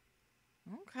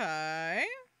 Okay.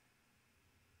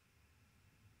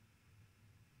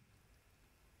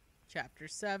 Chapter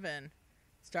 7.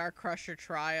 Star Crusher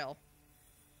Trial.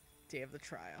 Day of the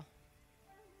trial.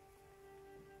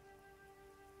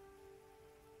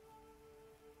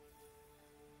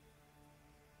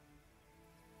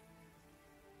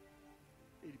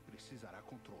 Ele precisará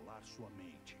controlar sua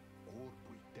mente,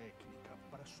 corpo e técnica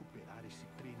para superar esse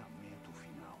treinamento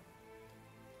final.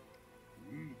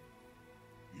 イ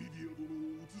ディア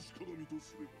殿を映し鏡と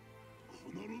すれば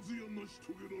必ずや成し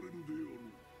遂げられるで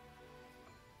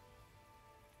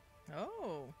あろう。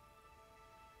 Oh.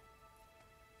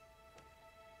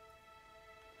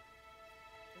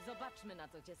 Zobaczmy, na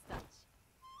co cię stać.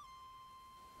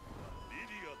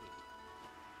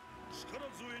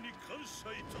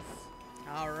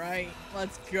 All right,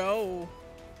 let's go.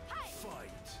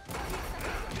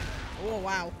 Oh,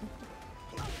 wow.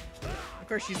 Of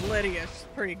course, she's Lydia. She's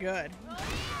pretty good.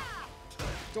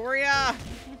 Doria!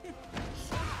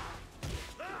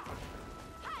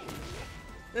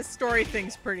 This story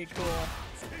thing's pretty cool.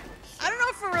 I don't know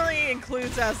if it really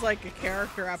includes as like a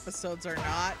character episodes or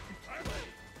not.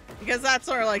 Because that's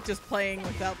sort of like just playing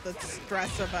without the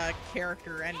stress of a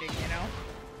character ending, you know?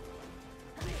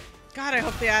 God, I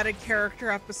hope they added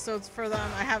character episodes for them.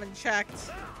 I haven't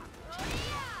checked.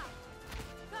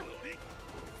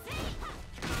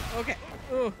 Okay.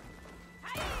 Ooh.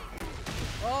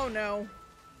 Oh no.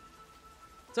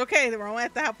 It's okay, we're only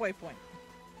at the halfway point.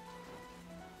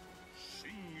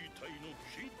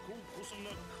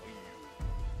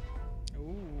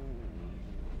 Ooh.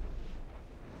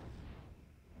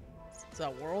 It's a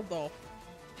world though.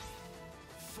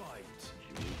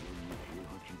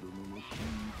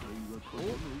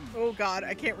 Oh, oh god,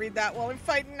 I can't read that while I'm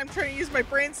fighting. I'm trying to use my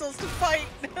brain cells to fight.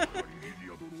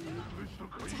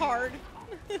 It's hard.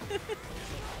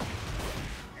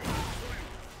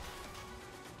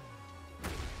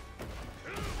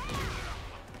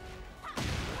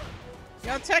 You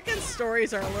know, Tekken's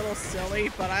stories are a little silly,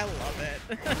 but I love it.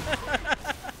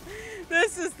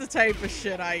 This is the type of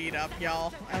shit I eat up,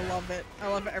 y'all. I love it. I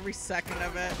love every second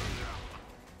of it.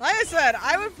 Like I said,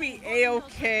 I would be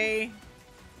A-okay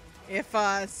if,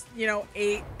 you know,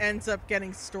 8 ends up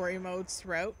getting story modes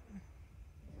throughout.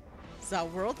 It's that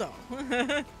world, though.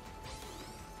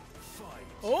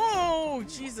 Oh,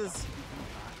 Jesus.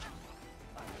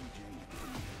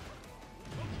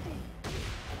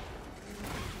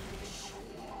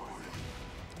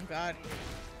 Oh, God.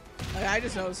 Like, I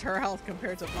just noticed her health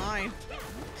compared to mine.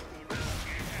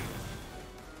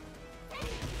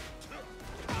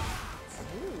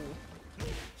 Ooh.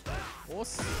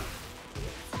 Boss.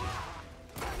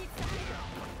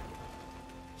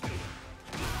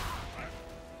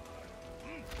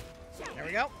 There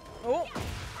we go. Oh,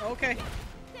 okay.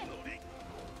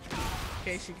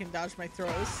 Okay, she can dodge my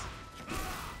throws.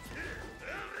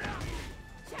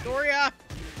 Doria!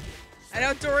 I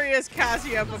know Doria is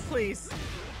Kazuya, but please.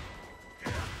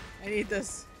 I need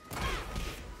this.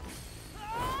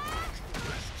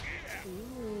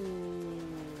 Ooh.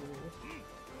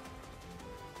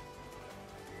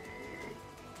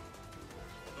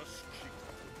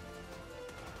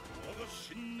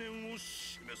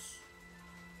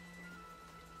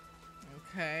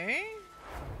 Okay.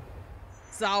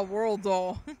 It's our world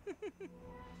though.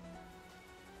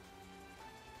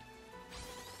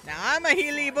 Now I'm a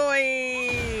Healy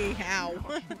boy! Ow.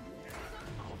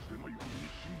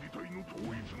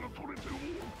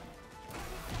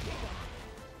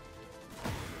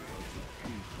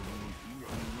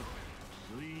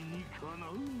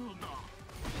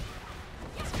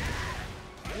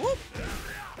 Whoop.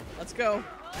 Let's go.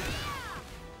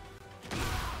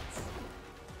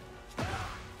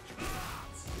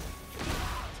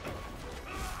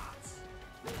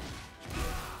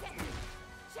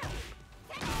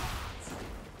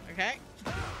 Okay.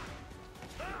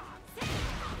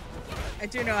 I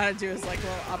do know how to do his like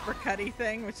little uppercutty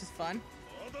thing, which is fun.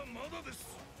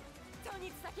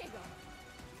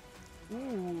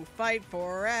 Ooh, fight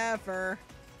forever.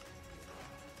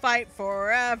 Fight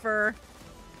forever.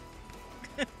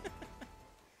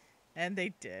 And they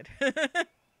did.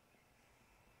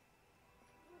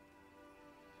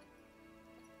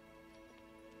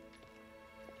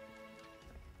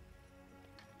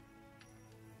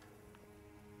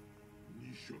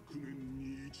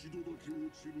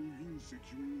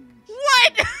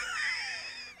 What?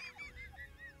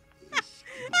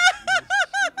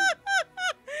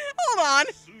 Hold on.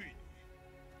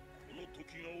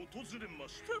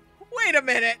 Wait a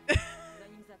minute.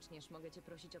 Zanim zaczniesz, mogę cię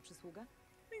prosić o przysługę?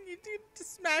 You do to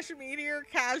smash a meteor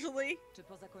casually. Czy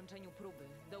po zakończeniu próby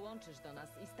dołączysz do nas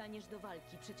i staniesz do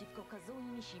walki przeciwko Kazui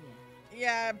Mishimie?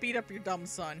 Yeah, beat up your dumb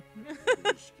son.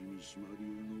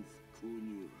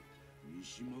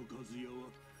 三島和也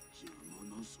は邪魔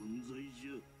な存在じ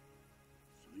ゃ。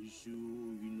最終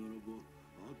奥義ならば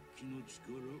悪鬼の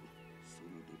力、そ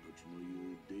なたたちの言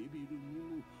うデビルに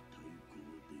も対抗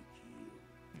でき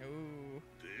よ。Ooh.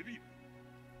 デビル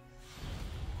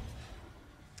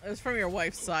It was from your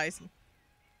wife's side.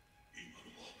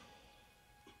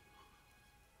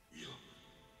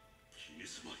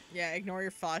 Yeah, ignore your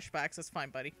flashbacks. That's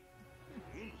fine, buddy.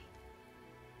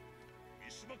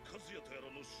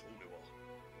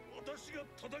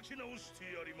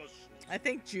 I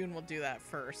think June will do that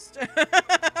first. Fucking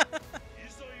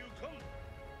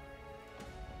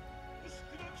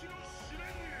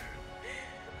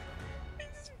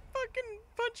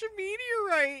punch a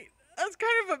meteorite. That's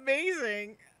kind of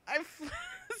amazing.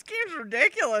 This game's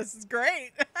ridiculous. It's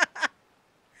great.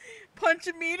 Punch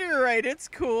a meteorite. It's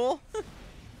cool.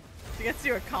 You get to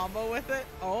do a combo with it.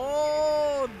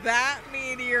 Oh, that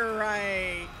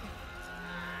meteorite.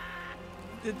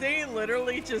 Did they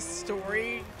literally just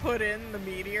story put in the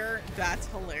meteor? That's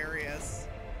hilarious.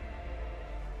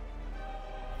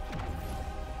 Oh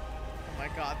my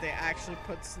god, they actually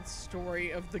put the story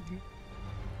of the...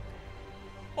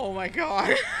 Oh my god.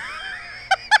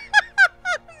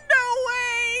 No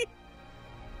way!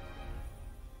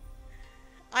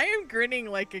 I am grinning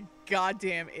like a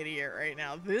goddamn idiot right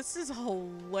now. This is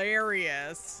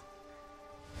hilarious.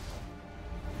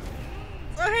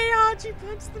 So Heihachi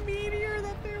punched the meteor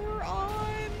that they were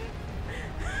on.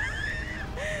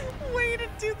 Way to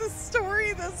do the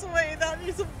story this way. That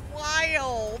is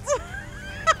wild.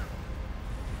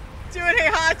 Do it,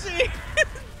 Heihachi.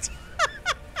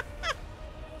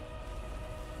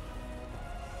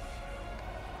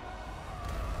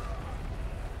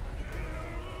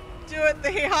 Do it, the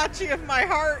Heihachi of my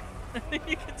heart.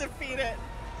 You can defeat it.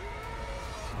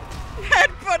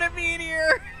 Headbutt a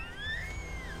meteor.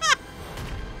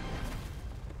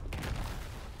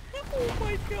 Oh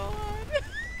my god.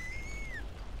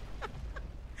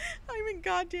 I'm in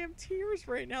goddamn tears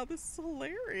right now. This is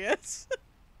hilarious.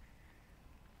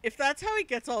 If that's how he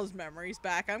gets all his memories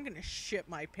back, I'm gonna shit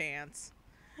my pants.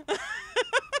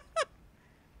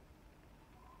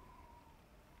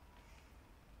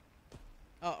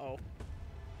 Uh-oh.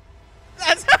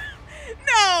 That's how...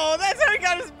 No! That's how he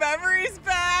got his memories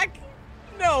back?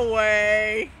 No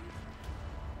way.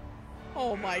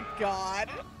 Oh my god.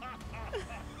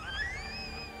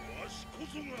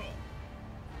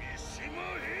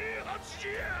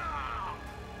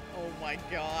 Oh my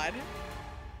god.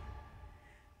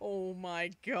 Oh my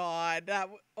god.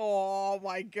 Oh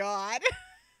my god.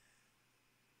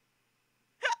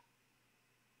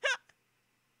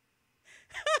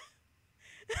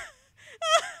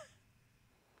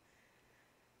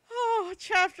 Oh,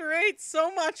 chapter 8,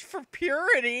 so much for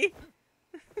purity.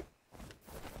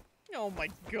 Oh my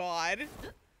god.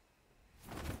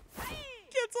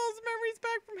 Gets all his memories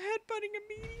back from headbutting a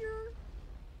meteor.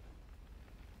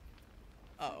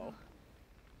 Uh-oh.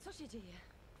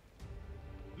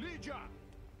 Lydia,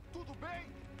 tudo bem?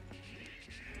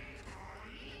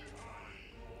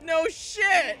 No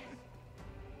shit!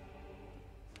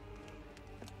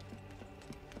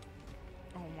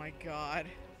 Oh my god.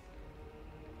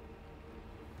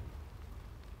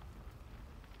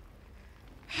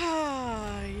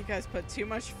 You guys put too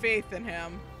much faith in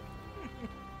him.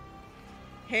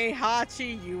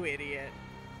 Heihachi, you idiot.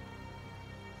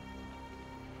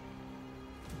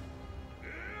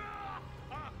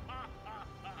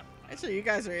 Actually, you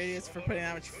guys are idiots for putting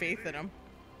that much faith in him.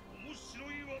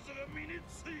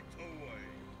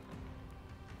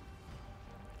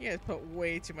 You guys put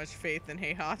way too much faith in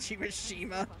Heihachi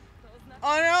Mishima.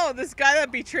 Oh no, this guy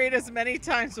that betrayed us many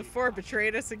times before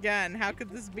betrayed us again. How could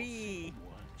this be?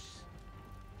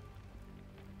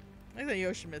 I think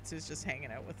Yoshimitsu's just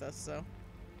hanging out with us, so.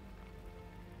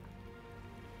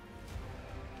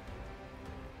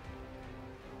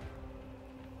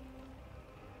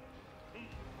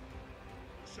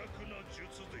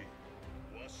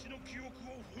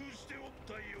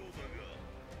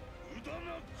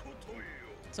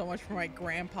 So much for my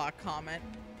grandpa comment.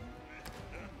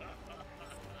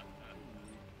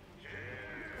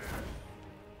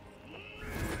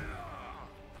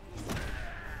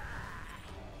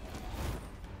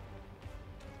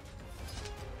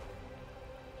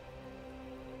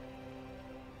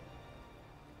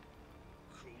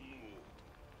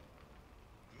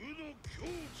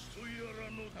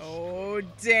 Oh,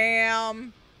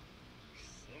 damn.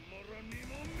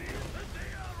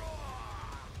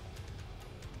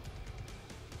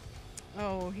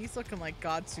 Oh, he's looking like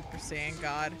God Super Saiyan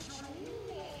God.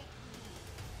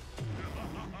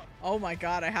 Oh my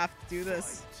god, I have to do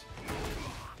this.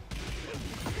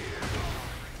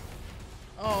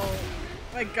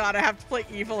 My god, I have to play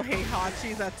evil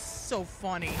Heihachi. That's so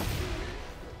funny.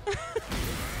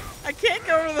 I can't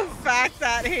get over the fact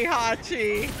that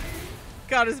Heihachi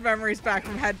got his memories back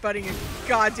from headbutting a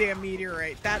goddamn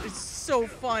meteorite. That is so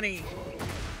funny.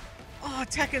 Oh,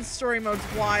 Tekken story mode's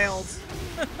wild.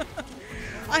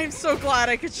 I'm so glad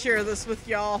I could share this with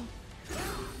y'all.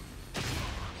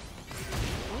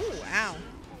 Ooh, ow.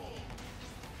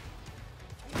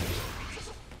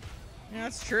 Yeah,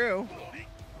 that's true.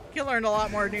 You learned a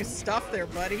lot more new stuff there,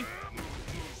 buddy.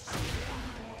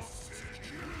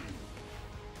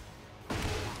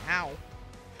 Ow.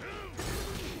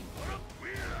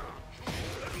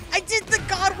 I did the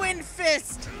Godwind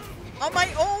Fist! On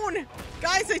my own!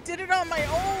 Guys, I did it on my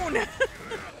own!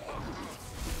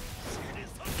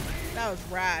 That was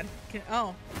rad.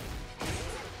 Oh.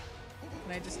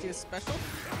 Can I just do a special?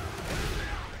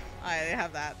 I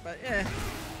have that, but eh.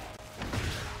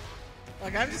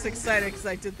 Like, I'm just excited because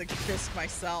I did the fist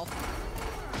myself.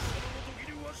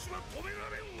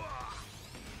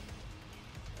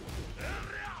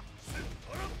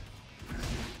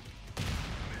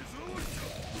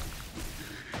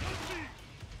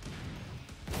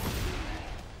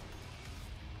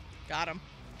 Got him.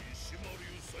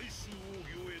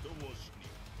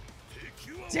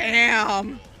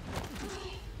 Damn!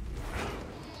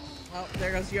 Oh,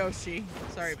 there goes Yoshi.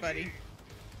 Sorry, buddy.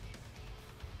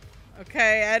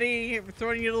 Okay, Eddie, we're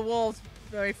throwing you to the wolves,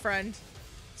 my friend.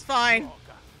 It's fine.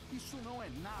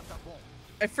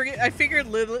 I figured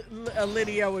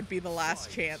Lydia would be the last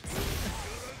chance.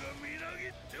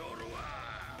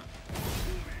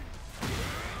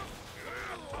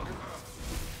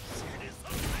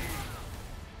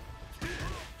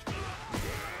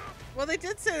 Well, they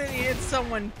did say that he needed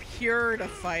someone pure to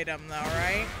fight him, though,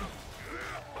 right?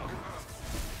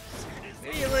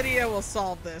 Maybe Lydia will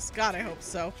solve this. God, I hope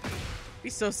so. Be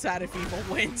so sad if evil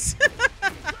wins.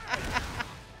 Oh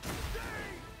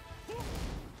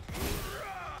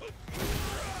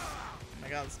my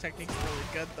god, this technique's really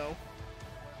good, though.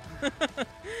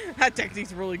 That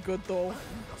technique's really good, though.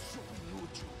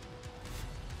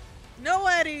 No,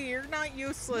 Eddie, you're not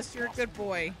useless. You're a good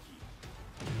boy.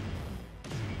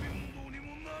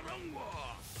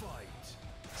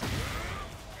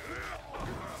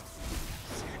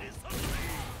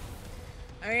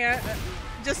 I mean,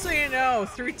 just so you know,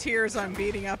 through tears I'm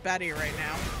beating up Eddie right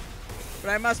now. But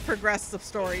I must progress the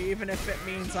story, even if it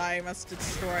means I must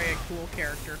destroy a cool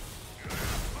character.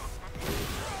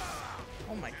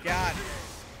 Oh my god.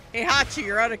 Heihachi,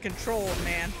 you're out of control,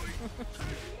 man.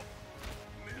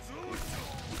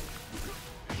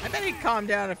 I bet he'd calm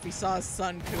down if he saw his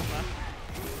son, Kuma.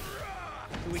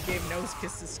 Who he gave nose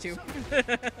kisses to.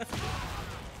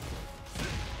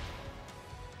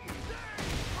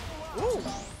 Ooh.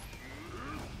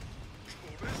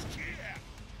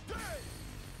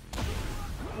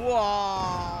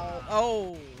 Wow.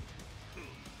 Oh.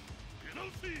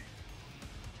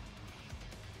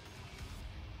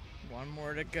 One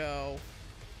more to go.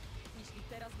 Jeśli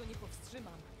teraz go nie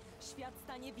powstrzymam, świat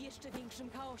stanie w jeszcze większym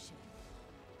chaosie.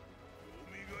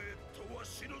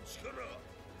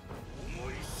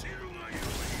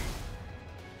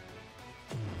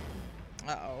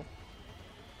 Uh-oh.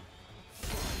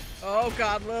 Oh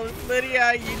god,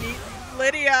 Lydia, you need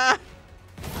Lydia.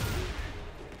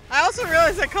 I also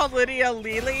realized I called Lydia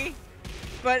Lily,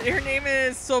 but her name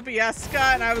is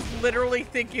Sobieska, and I was literally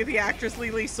thinking of the actress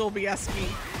Lily Sobieski.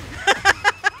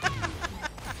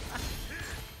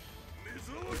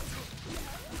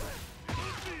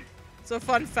 So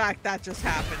fun fact, that just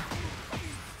happened.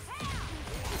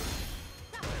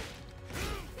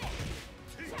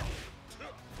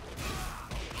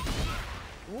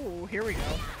 Ooh, here we go.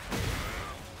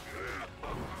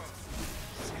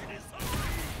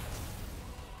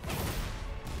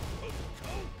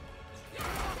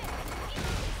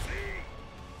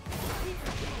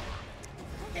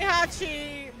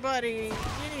 Heihachi, buddy,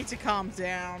 you need to calm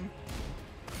down.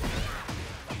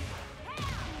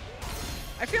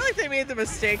 I feel like they made the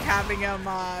mistake having him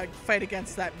fight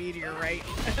against that meteorite.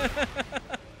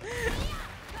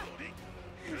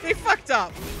 They fucked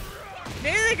up.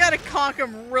 Maybe they gotta conk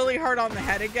him really hard on the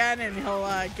head again and he'll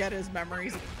get his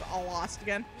memories all lost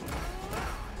again.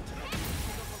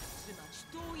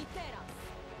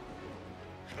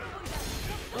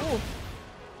 Ooh.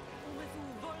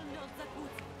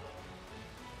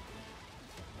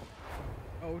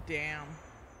 Oh, damn.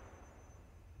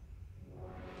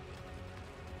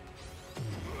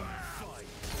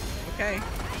 Okay.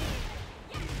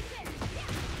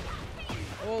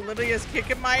 Oh, Lydia's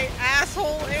kicking my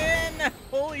asshole in!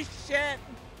 Holy shit!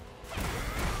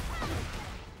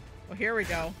 Well, here we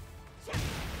go.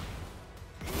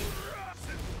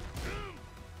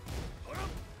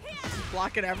 She's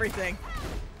blocking everything.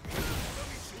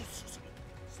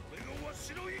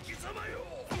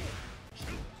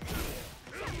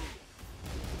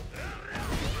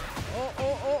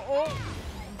 Oh.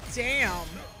 Damn.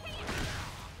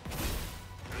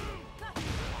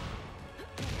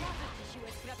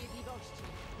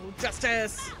 Oh,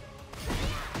 justice.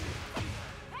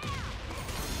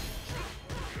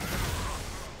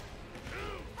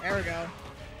 There we go.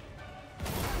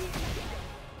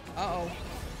 Uh-oh.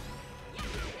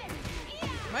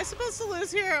 Am I supposed to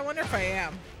lose here? I wonder if I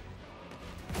am.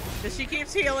 Because she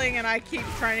keeps healing and I keep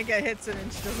trying to get hits in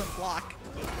and she doesn't block.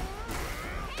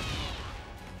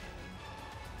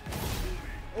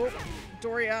 Oh,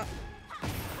 Doria.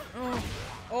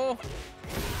 Oh.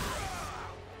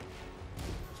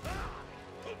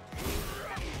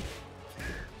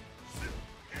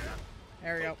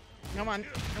 There we go. Come on.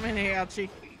 Come in, Heihachi.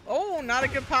 Oh, not a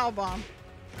good pile bomb.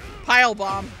 Pile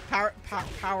bomb.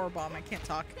 Power bomb. I can't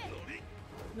talk.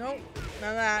 Nope.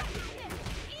 None of that.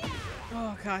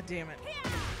 Oh, god damn it.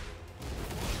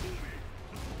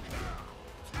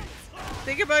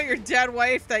 Think about your dead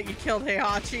wife that you killed,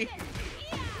 Heihachi.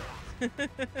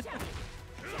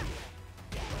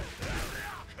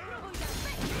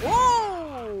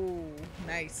 Whoa!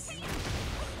 Nice.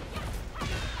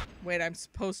 Wait, I'm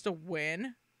supposed to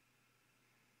win?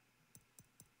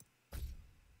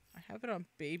 I have it on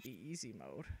baby easy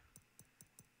mode.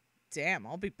 Damn,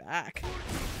 I'll be back.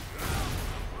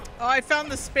 Oh, I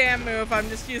found the spam move. I'm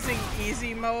just using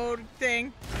easy mode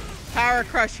thing. Power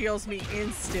Crush heals me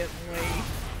instantly.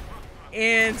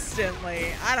 Instantly.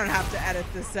 I don't have to edit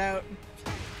this out.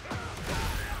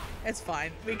 It's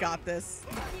fine. We got this.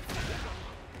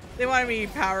 They wanted me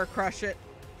to Power Crush it.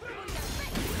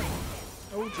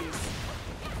 Oh, jeez.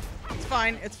 It's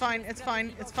fine. It's fine. It's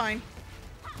fine. It's fine.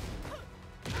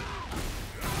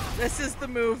 This is the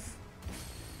move.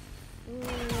 Ooh,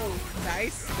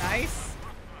 nice. Nice.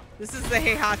 This is the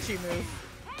Heihachi move.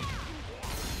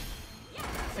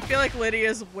 I feel like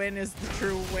Lydia's win is the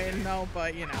true win, though,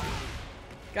 but, you know.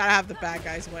 Gotta have the bad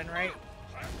guys win, right?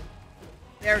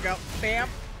 There we go. Bam.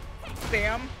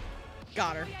 Bam.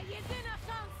 Got her.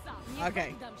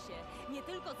 Okay.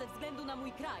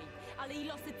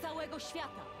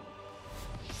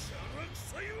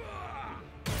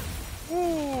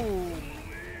 Ooh.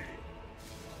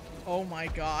 Oh my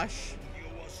gosh.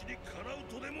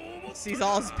 Sees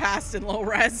all his past in low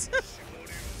res.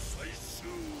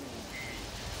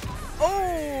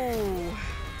 Oh!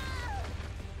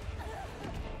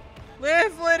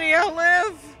 Live, Lydia,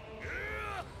 live!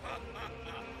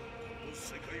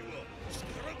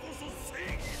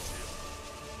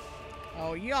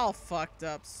 Oh, y'all fucked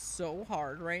up so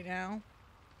hard right now.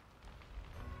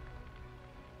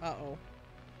 Uh-oh.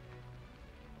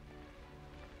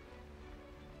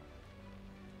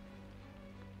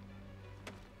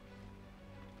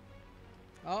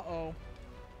 Uh-oh.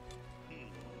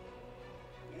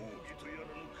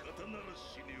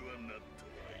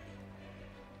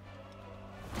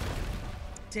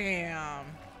 Damn.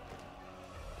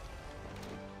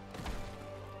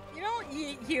 You don't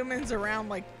eat humans around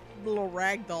like little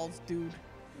rag dolls, dude.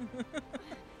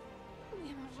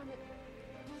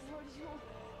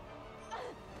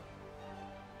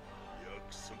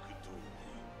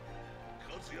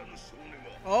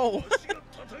 Oh.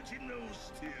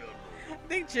 I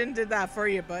think Jin did that for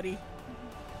you, buddy.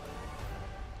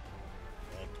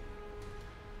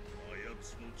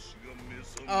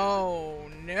 Oh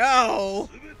no!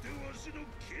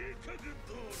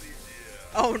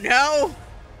 Oh no!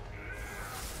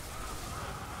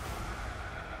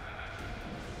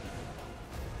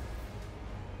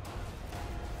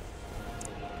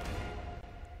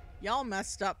 Y'all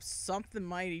messed up something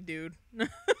mighty, dude.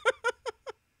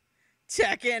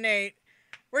 Tekken 8.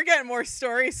 We're getting more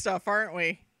story stuff, aren't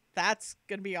we? That's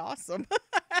gonna be awesome.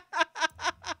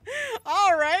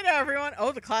 All right, everyone.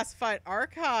 Oh, the classified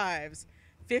archives.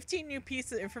 15 new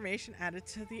pieces of information added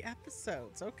to the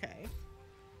episodes. Okay.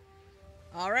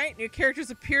 All right. New characters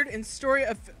appeared in story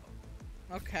of...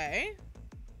 Okay.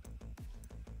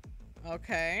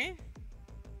 Okay.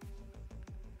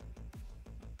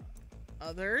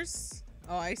 Others.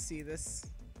 Oh, I see this.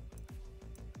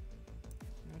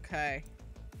 Okay.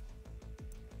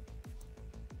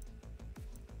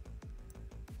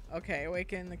 Okay,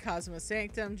 awaken the Cosmo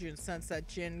Sanctum. June sensed that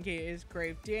Jin is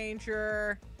grave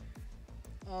danger.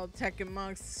 Oh, Tekken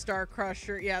monks, Star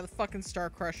Crusher. Yeah, the fucking Star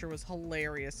Crusher was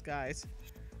hilarious, guys.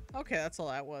 Okay, that's all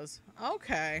that was.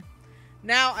 Okay.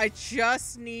 Now, I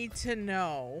just need to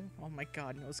know... Oh my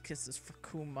god, nose kisses for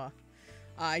Kuma.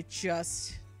 I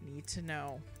just need to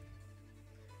know...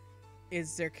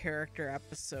 Is there character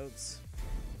episodes?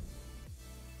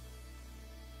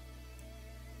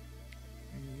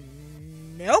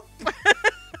 Nope.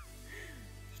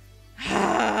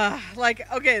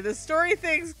 Like, okay, the story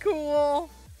thing's cool.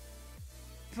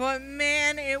 But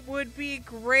man, it would be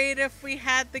great if we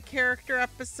had the character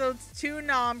episodes to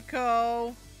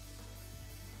Namco.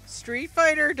 Street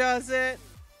Fighter does it.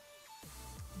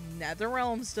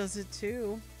 NetherRealms does it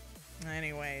too.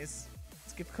 Anyways,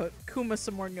 let's give Kuma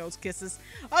some more nose kisses.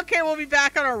 Okay, we'll be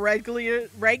back on our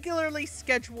regularly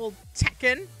scheduled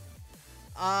Tekken.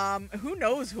 Who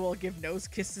knows who I'll give nose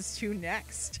kisses to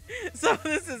next. So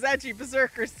this is Edgey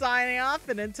Berserker signing off,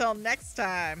 and until next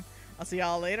time, I'll see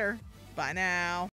y'all later. Bye now.